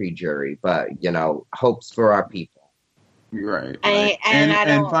out pre-jury. But, hopes for our people. Right.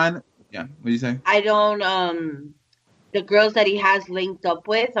 Yeah, what do you say? I don't, the girls that he has linked up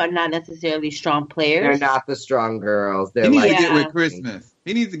with are not necessarily strong players. They're not the strong girls. He needs to get with Christmas.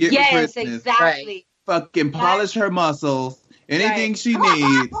 He needs to get with Christmas. Yes, exactly. Right. Fucking polish her muscles. Anything she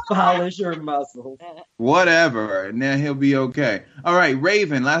needs. Polish her muscles. Whatever. And then he'll be okay. All right,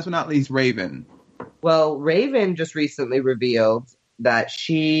 Raven. Last but not least, Raven. Well, Raven just recently revealed that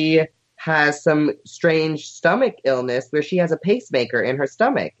she has some strange stomach illness where she has a pacemaker in her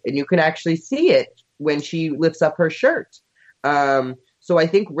stomach. And you can actually see it when she lifts up her shirt. So I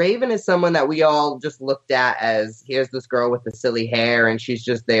think Raven is someone that we all just looked at as, here's this girl with the silly hair and she's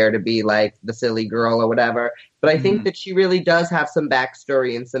just there to be like the silly girl or whatever. But I think that she really does have some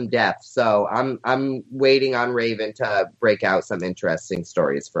backstory and some depth. So I'm waiting on Raven to break out some interesting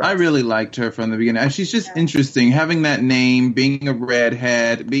stories for us. I really liked her from the beginning. And she's just interesting. Having that name, being a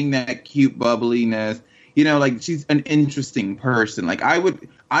redhead, being that cute bubbliness. Like she's an interesting person. Like I would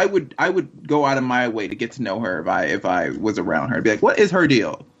go out of my way to get to know her if I was around her. I'd be like, what is her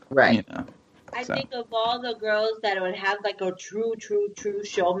deal? Right. I think of all the girls that would have like a true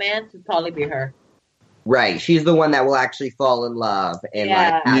showman, it'd probably be her. Right. She's the one that will actually fall in love and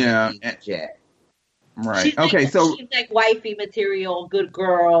legit. Right. She's she's like wifey material, good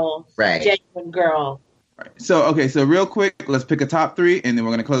girl, right? Genuine girl. So real quick, let's pick a top 3, and then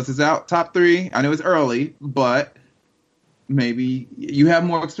we're going to close this out. Top 3, I know it's early, but maybe you have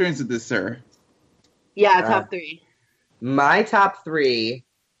more experience with this, sir. Yeah, top 3. My top 3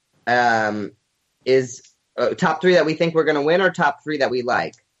 is top 3 that we think we're going to win, or top 3 that we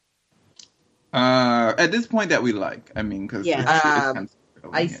like? At this point that we like. I mean, because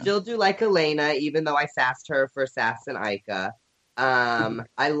I still do like Elena, even though I sassed her for Sass and Ica.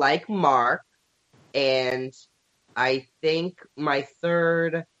 I like Mark. And I think my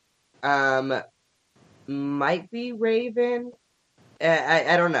third might be Raven.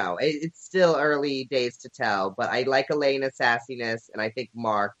 I don't know. It's still early days to tell, but I like Elena's sassiness, and I think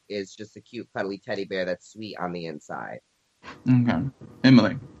Mark is just a cute, cuddly teddy bear that's sweet on the inside. Okay.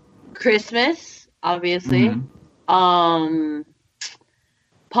 Emily. Christmas, obviously. Mm-hmm.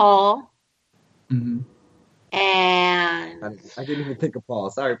 Paul. Mm-hmm. And I didn't even think of Paul.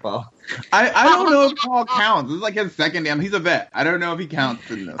 Sorry, Paul. I don't know if Paul counts. This is like his second name. He's a vet. I don't know if he counts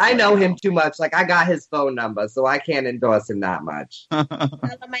in this. I know him too much. Like, I got his phone number, so I can't endorse him that much.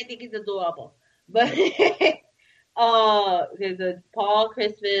 I might think he's adorable. But there's a Paul,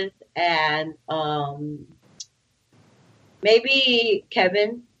 Christmas, and maybe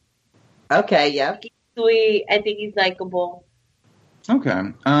Kevin. Okay, yeah. He's sweet. I think he's likable. Okay.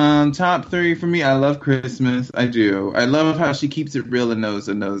 Top 3 for me. I love Christmas. I do. I love how she keeps it real in those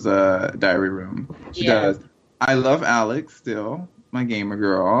diary room. She does. I love Alex still, my gamer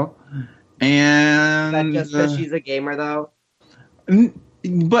girl. And Is that just because she's a gamer, though?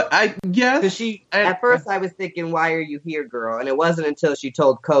 But yes. At first I was thinking, why are you here, girl? And it wasn't until she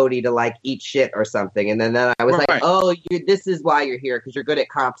told Cody to like eat shit or something. And then I was like, oh, this is why you're here, because you're good at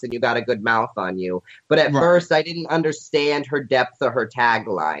comps and you got a good mouth on you. But at first I didn't understand her depth or her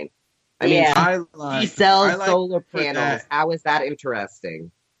tagline. I mean, she sells solar panels. How is that interesting?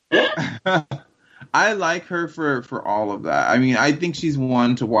 I like her for all of that. I mean, I think she's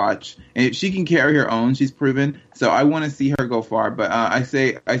one to watch. And if she can carry her own, she's proven. So I want to see her go far. But I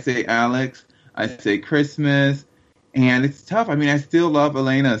say Alex. I say Christmas. And it's tough. I mean, I still love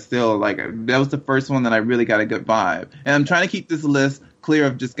Elena still. Like, that was the first one that I really got a good vibe. And I'm trying to keep this list clear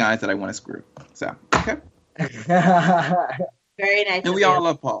of just guys that I want to screw. So, okay. Very nice. And we all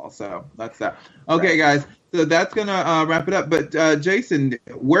love Paul. So that's that. Okay, guys. So that's going to wrap it up. But Jason,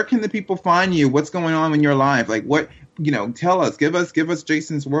 where can the people find you? What's going on in your life? Like, what, tell us. Give us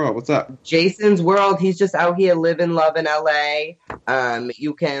Jason's world. What's up? Jason's world. He's just out here living, loving LA.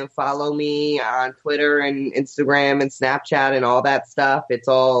 You can follow me on Twitter and Instagram and Snapchat and all that stuff. It's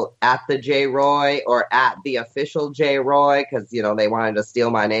all at the J Roy or at the official J Roy, because, they wanted to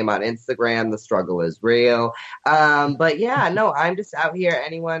steal my name on Instagram. The struggle is real. But yeah, no, I'm just out here.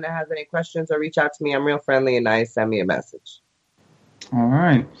 Anyone that has any questions or reach out to me, I'm real friendly and nice. Send me a message. All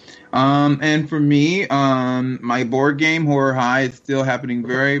right. And for me, my board game, Horror High, is still happening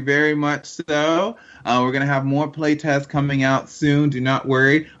very, very much so. We're going to have more playtests coming out soon. Do not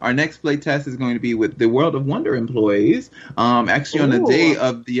worry. Our next playtest is going to be with the World of Wonder employees. Actually, on the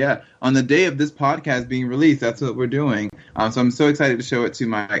day of this podcast being released, that's what we're doing. So I'm so excited to show it to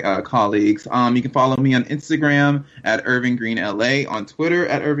my colleagues. You can follow me on Instagram at Irving Green LA, on Twitter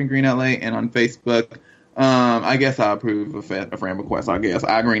at Irving Green LA, and on Facebook. I guess I'll approve a friend request. I guess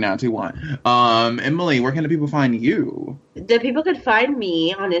I agree 921. Emily, where can the people find you? The people could find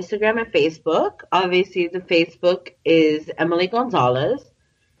me on Instagram and Facebook. Obviously, the Facebook is Emily Gonzalez,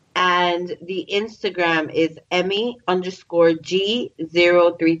 and the Instagram is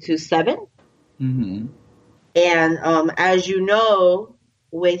Emmy_G0327. Mm-hmm. And as you know,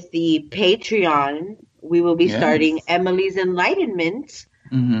 with the Patreon, we will be starting Emily's Enlightenment.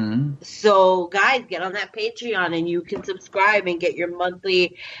 Mm-hmm. So, guys, get on that Patreon and you can subscribe and get your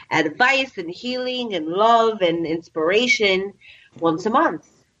monthly advice and healing and love and inspiration once a month.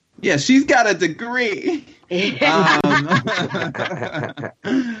 Yeah, she's got a degree. Yes,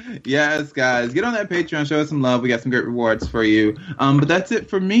 guys, get on that Patreon, show us some love. We got some great rewards for you. But that's it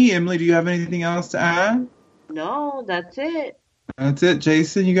for me. Emily, do you have anything else to add? No, that's it. That's it.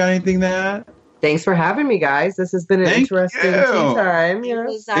 Jason, you got anything to add? Thanks for having me, guys. This has been an interesting time. It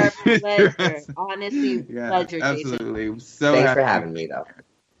was our pleasure. Honestly, pleasure, absolutely. Jason. So thanks for having me, though.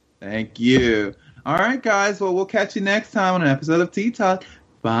 Thank you. All right, guys. Well, we'll catch you next time on an episode of Tea Talk.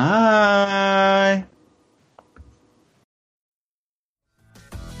 Bye.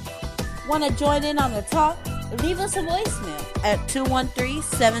 Want to join in on the talk? Leave us a voicemail at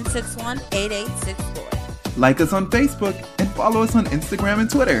 213-761-8864. Like us on Facebook and follow us on Instagram and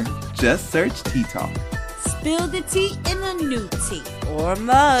Twitter. Just search Tea Talk. Spill the tea in a new tea or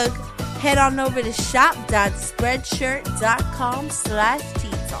mug. Head on over to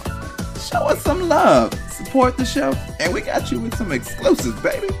shop.spreadshirt.com/tea talk. Show us some love. Support the show. And we got you with some exclusives,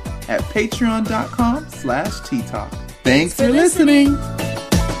 baby, at patreon.com/tea talk. Thanks for listening.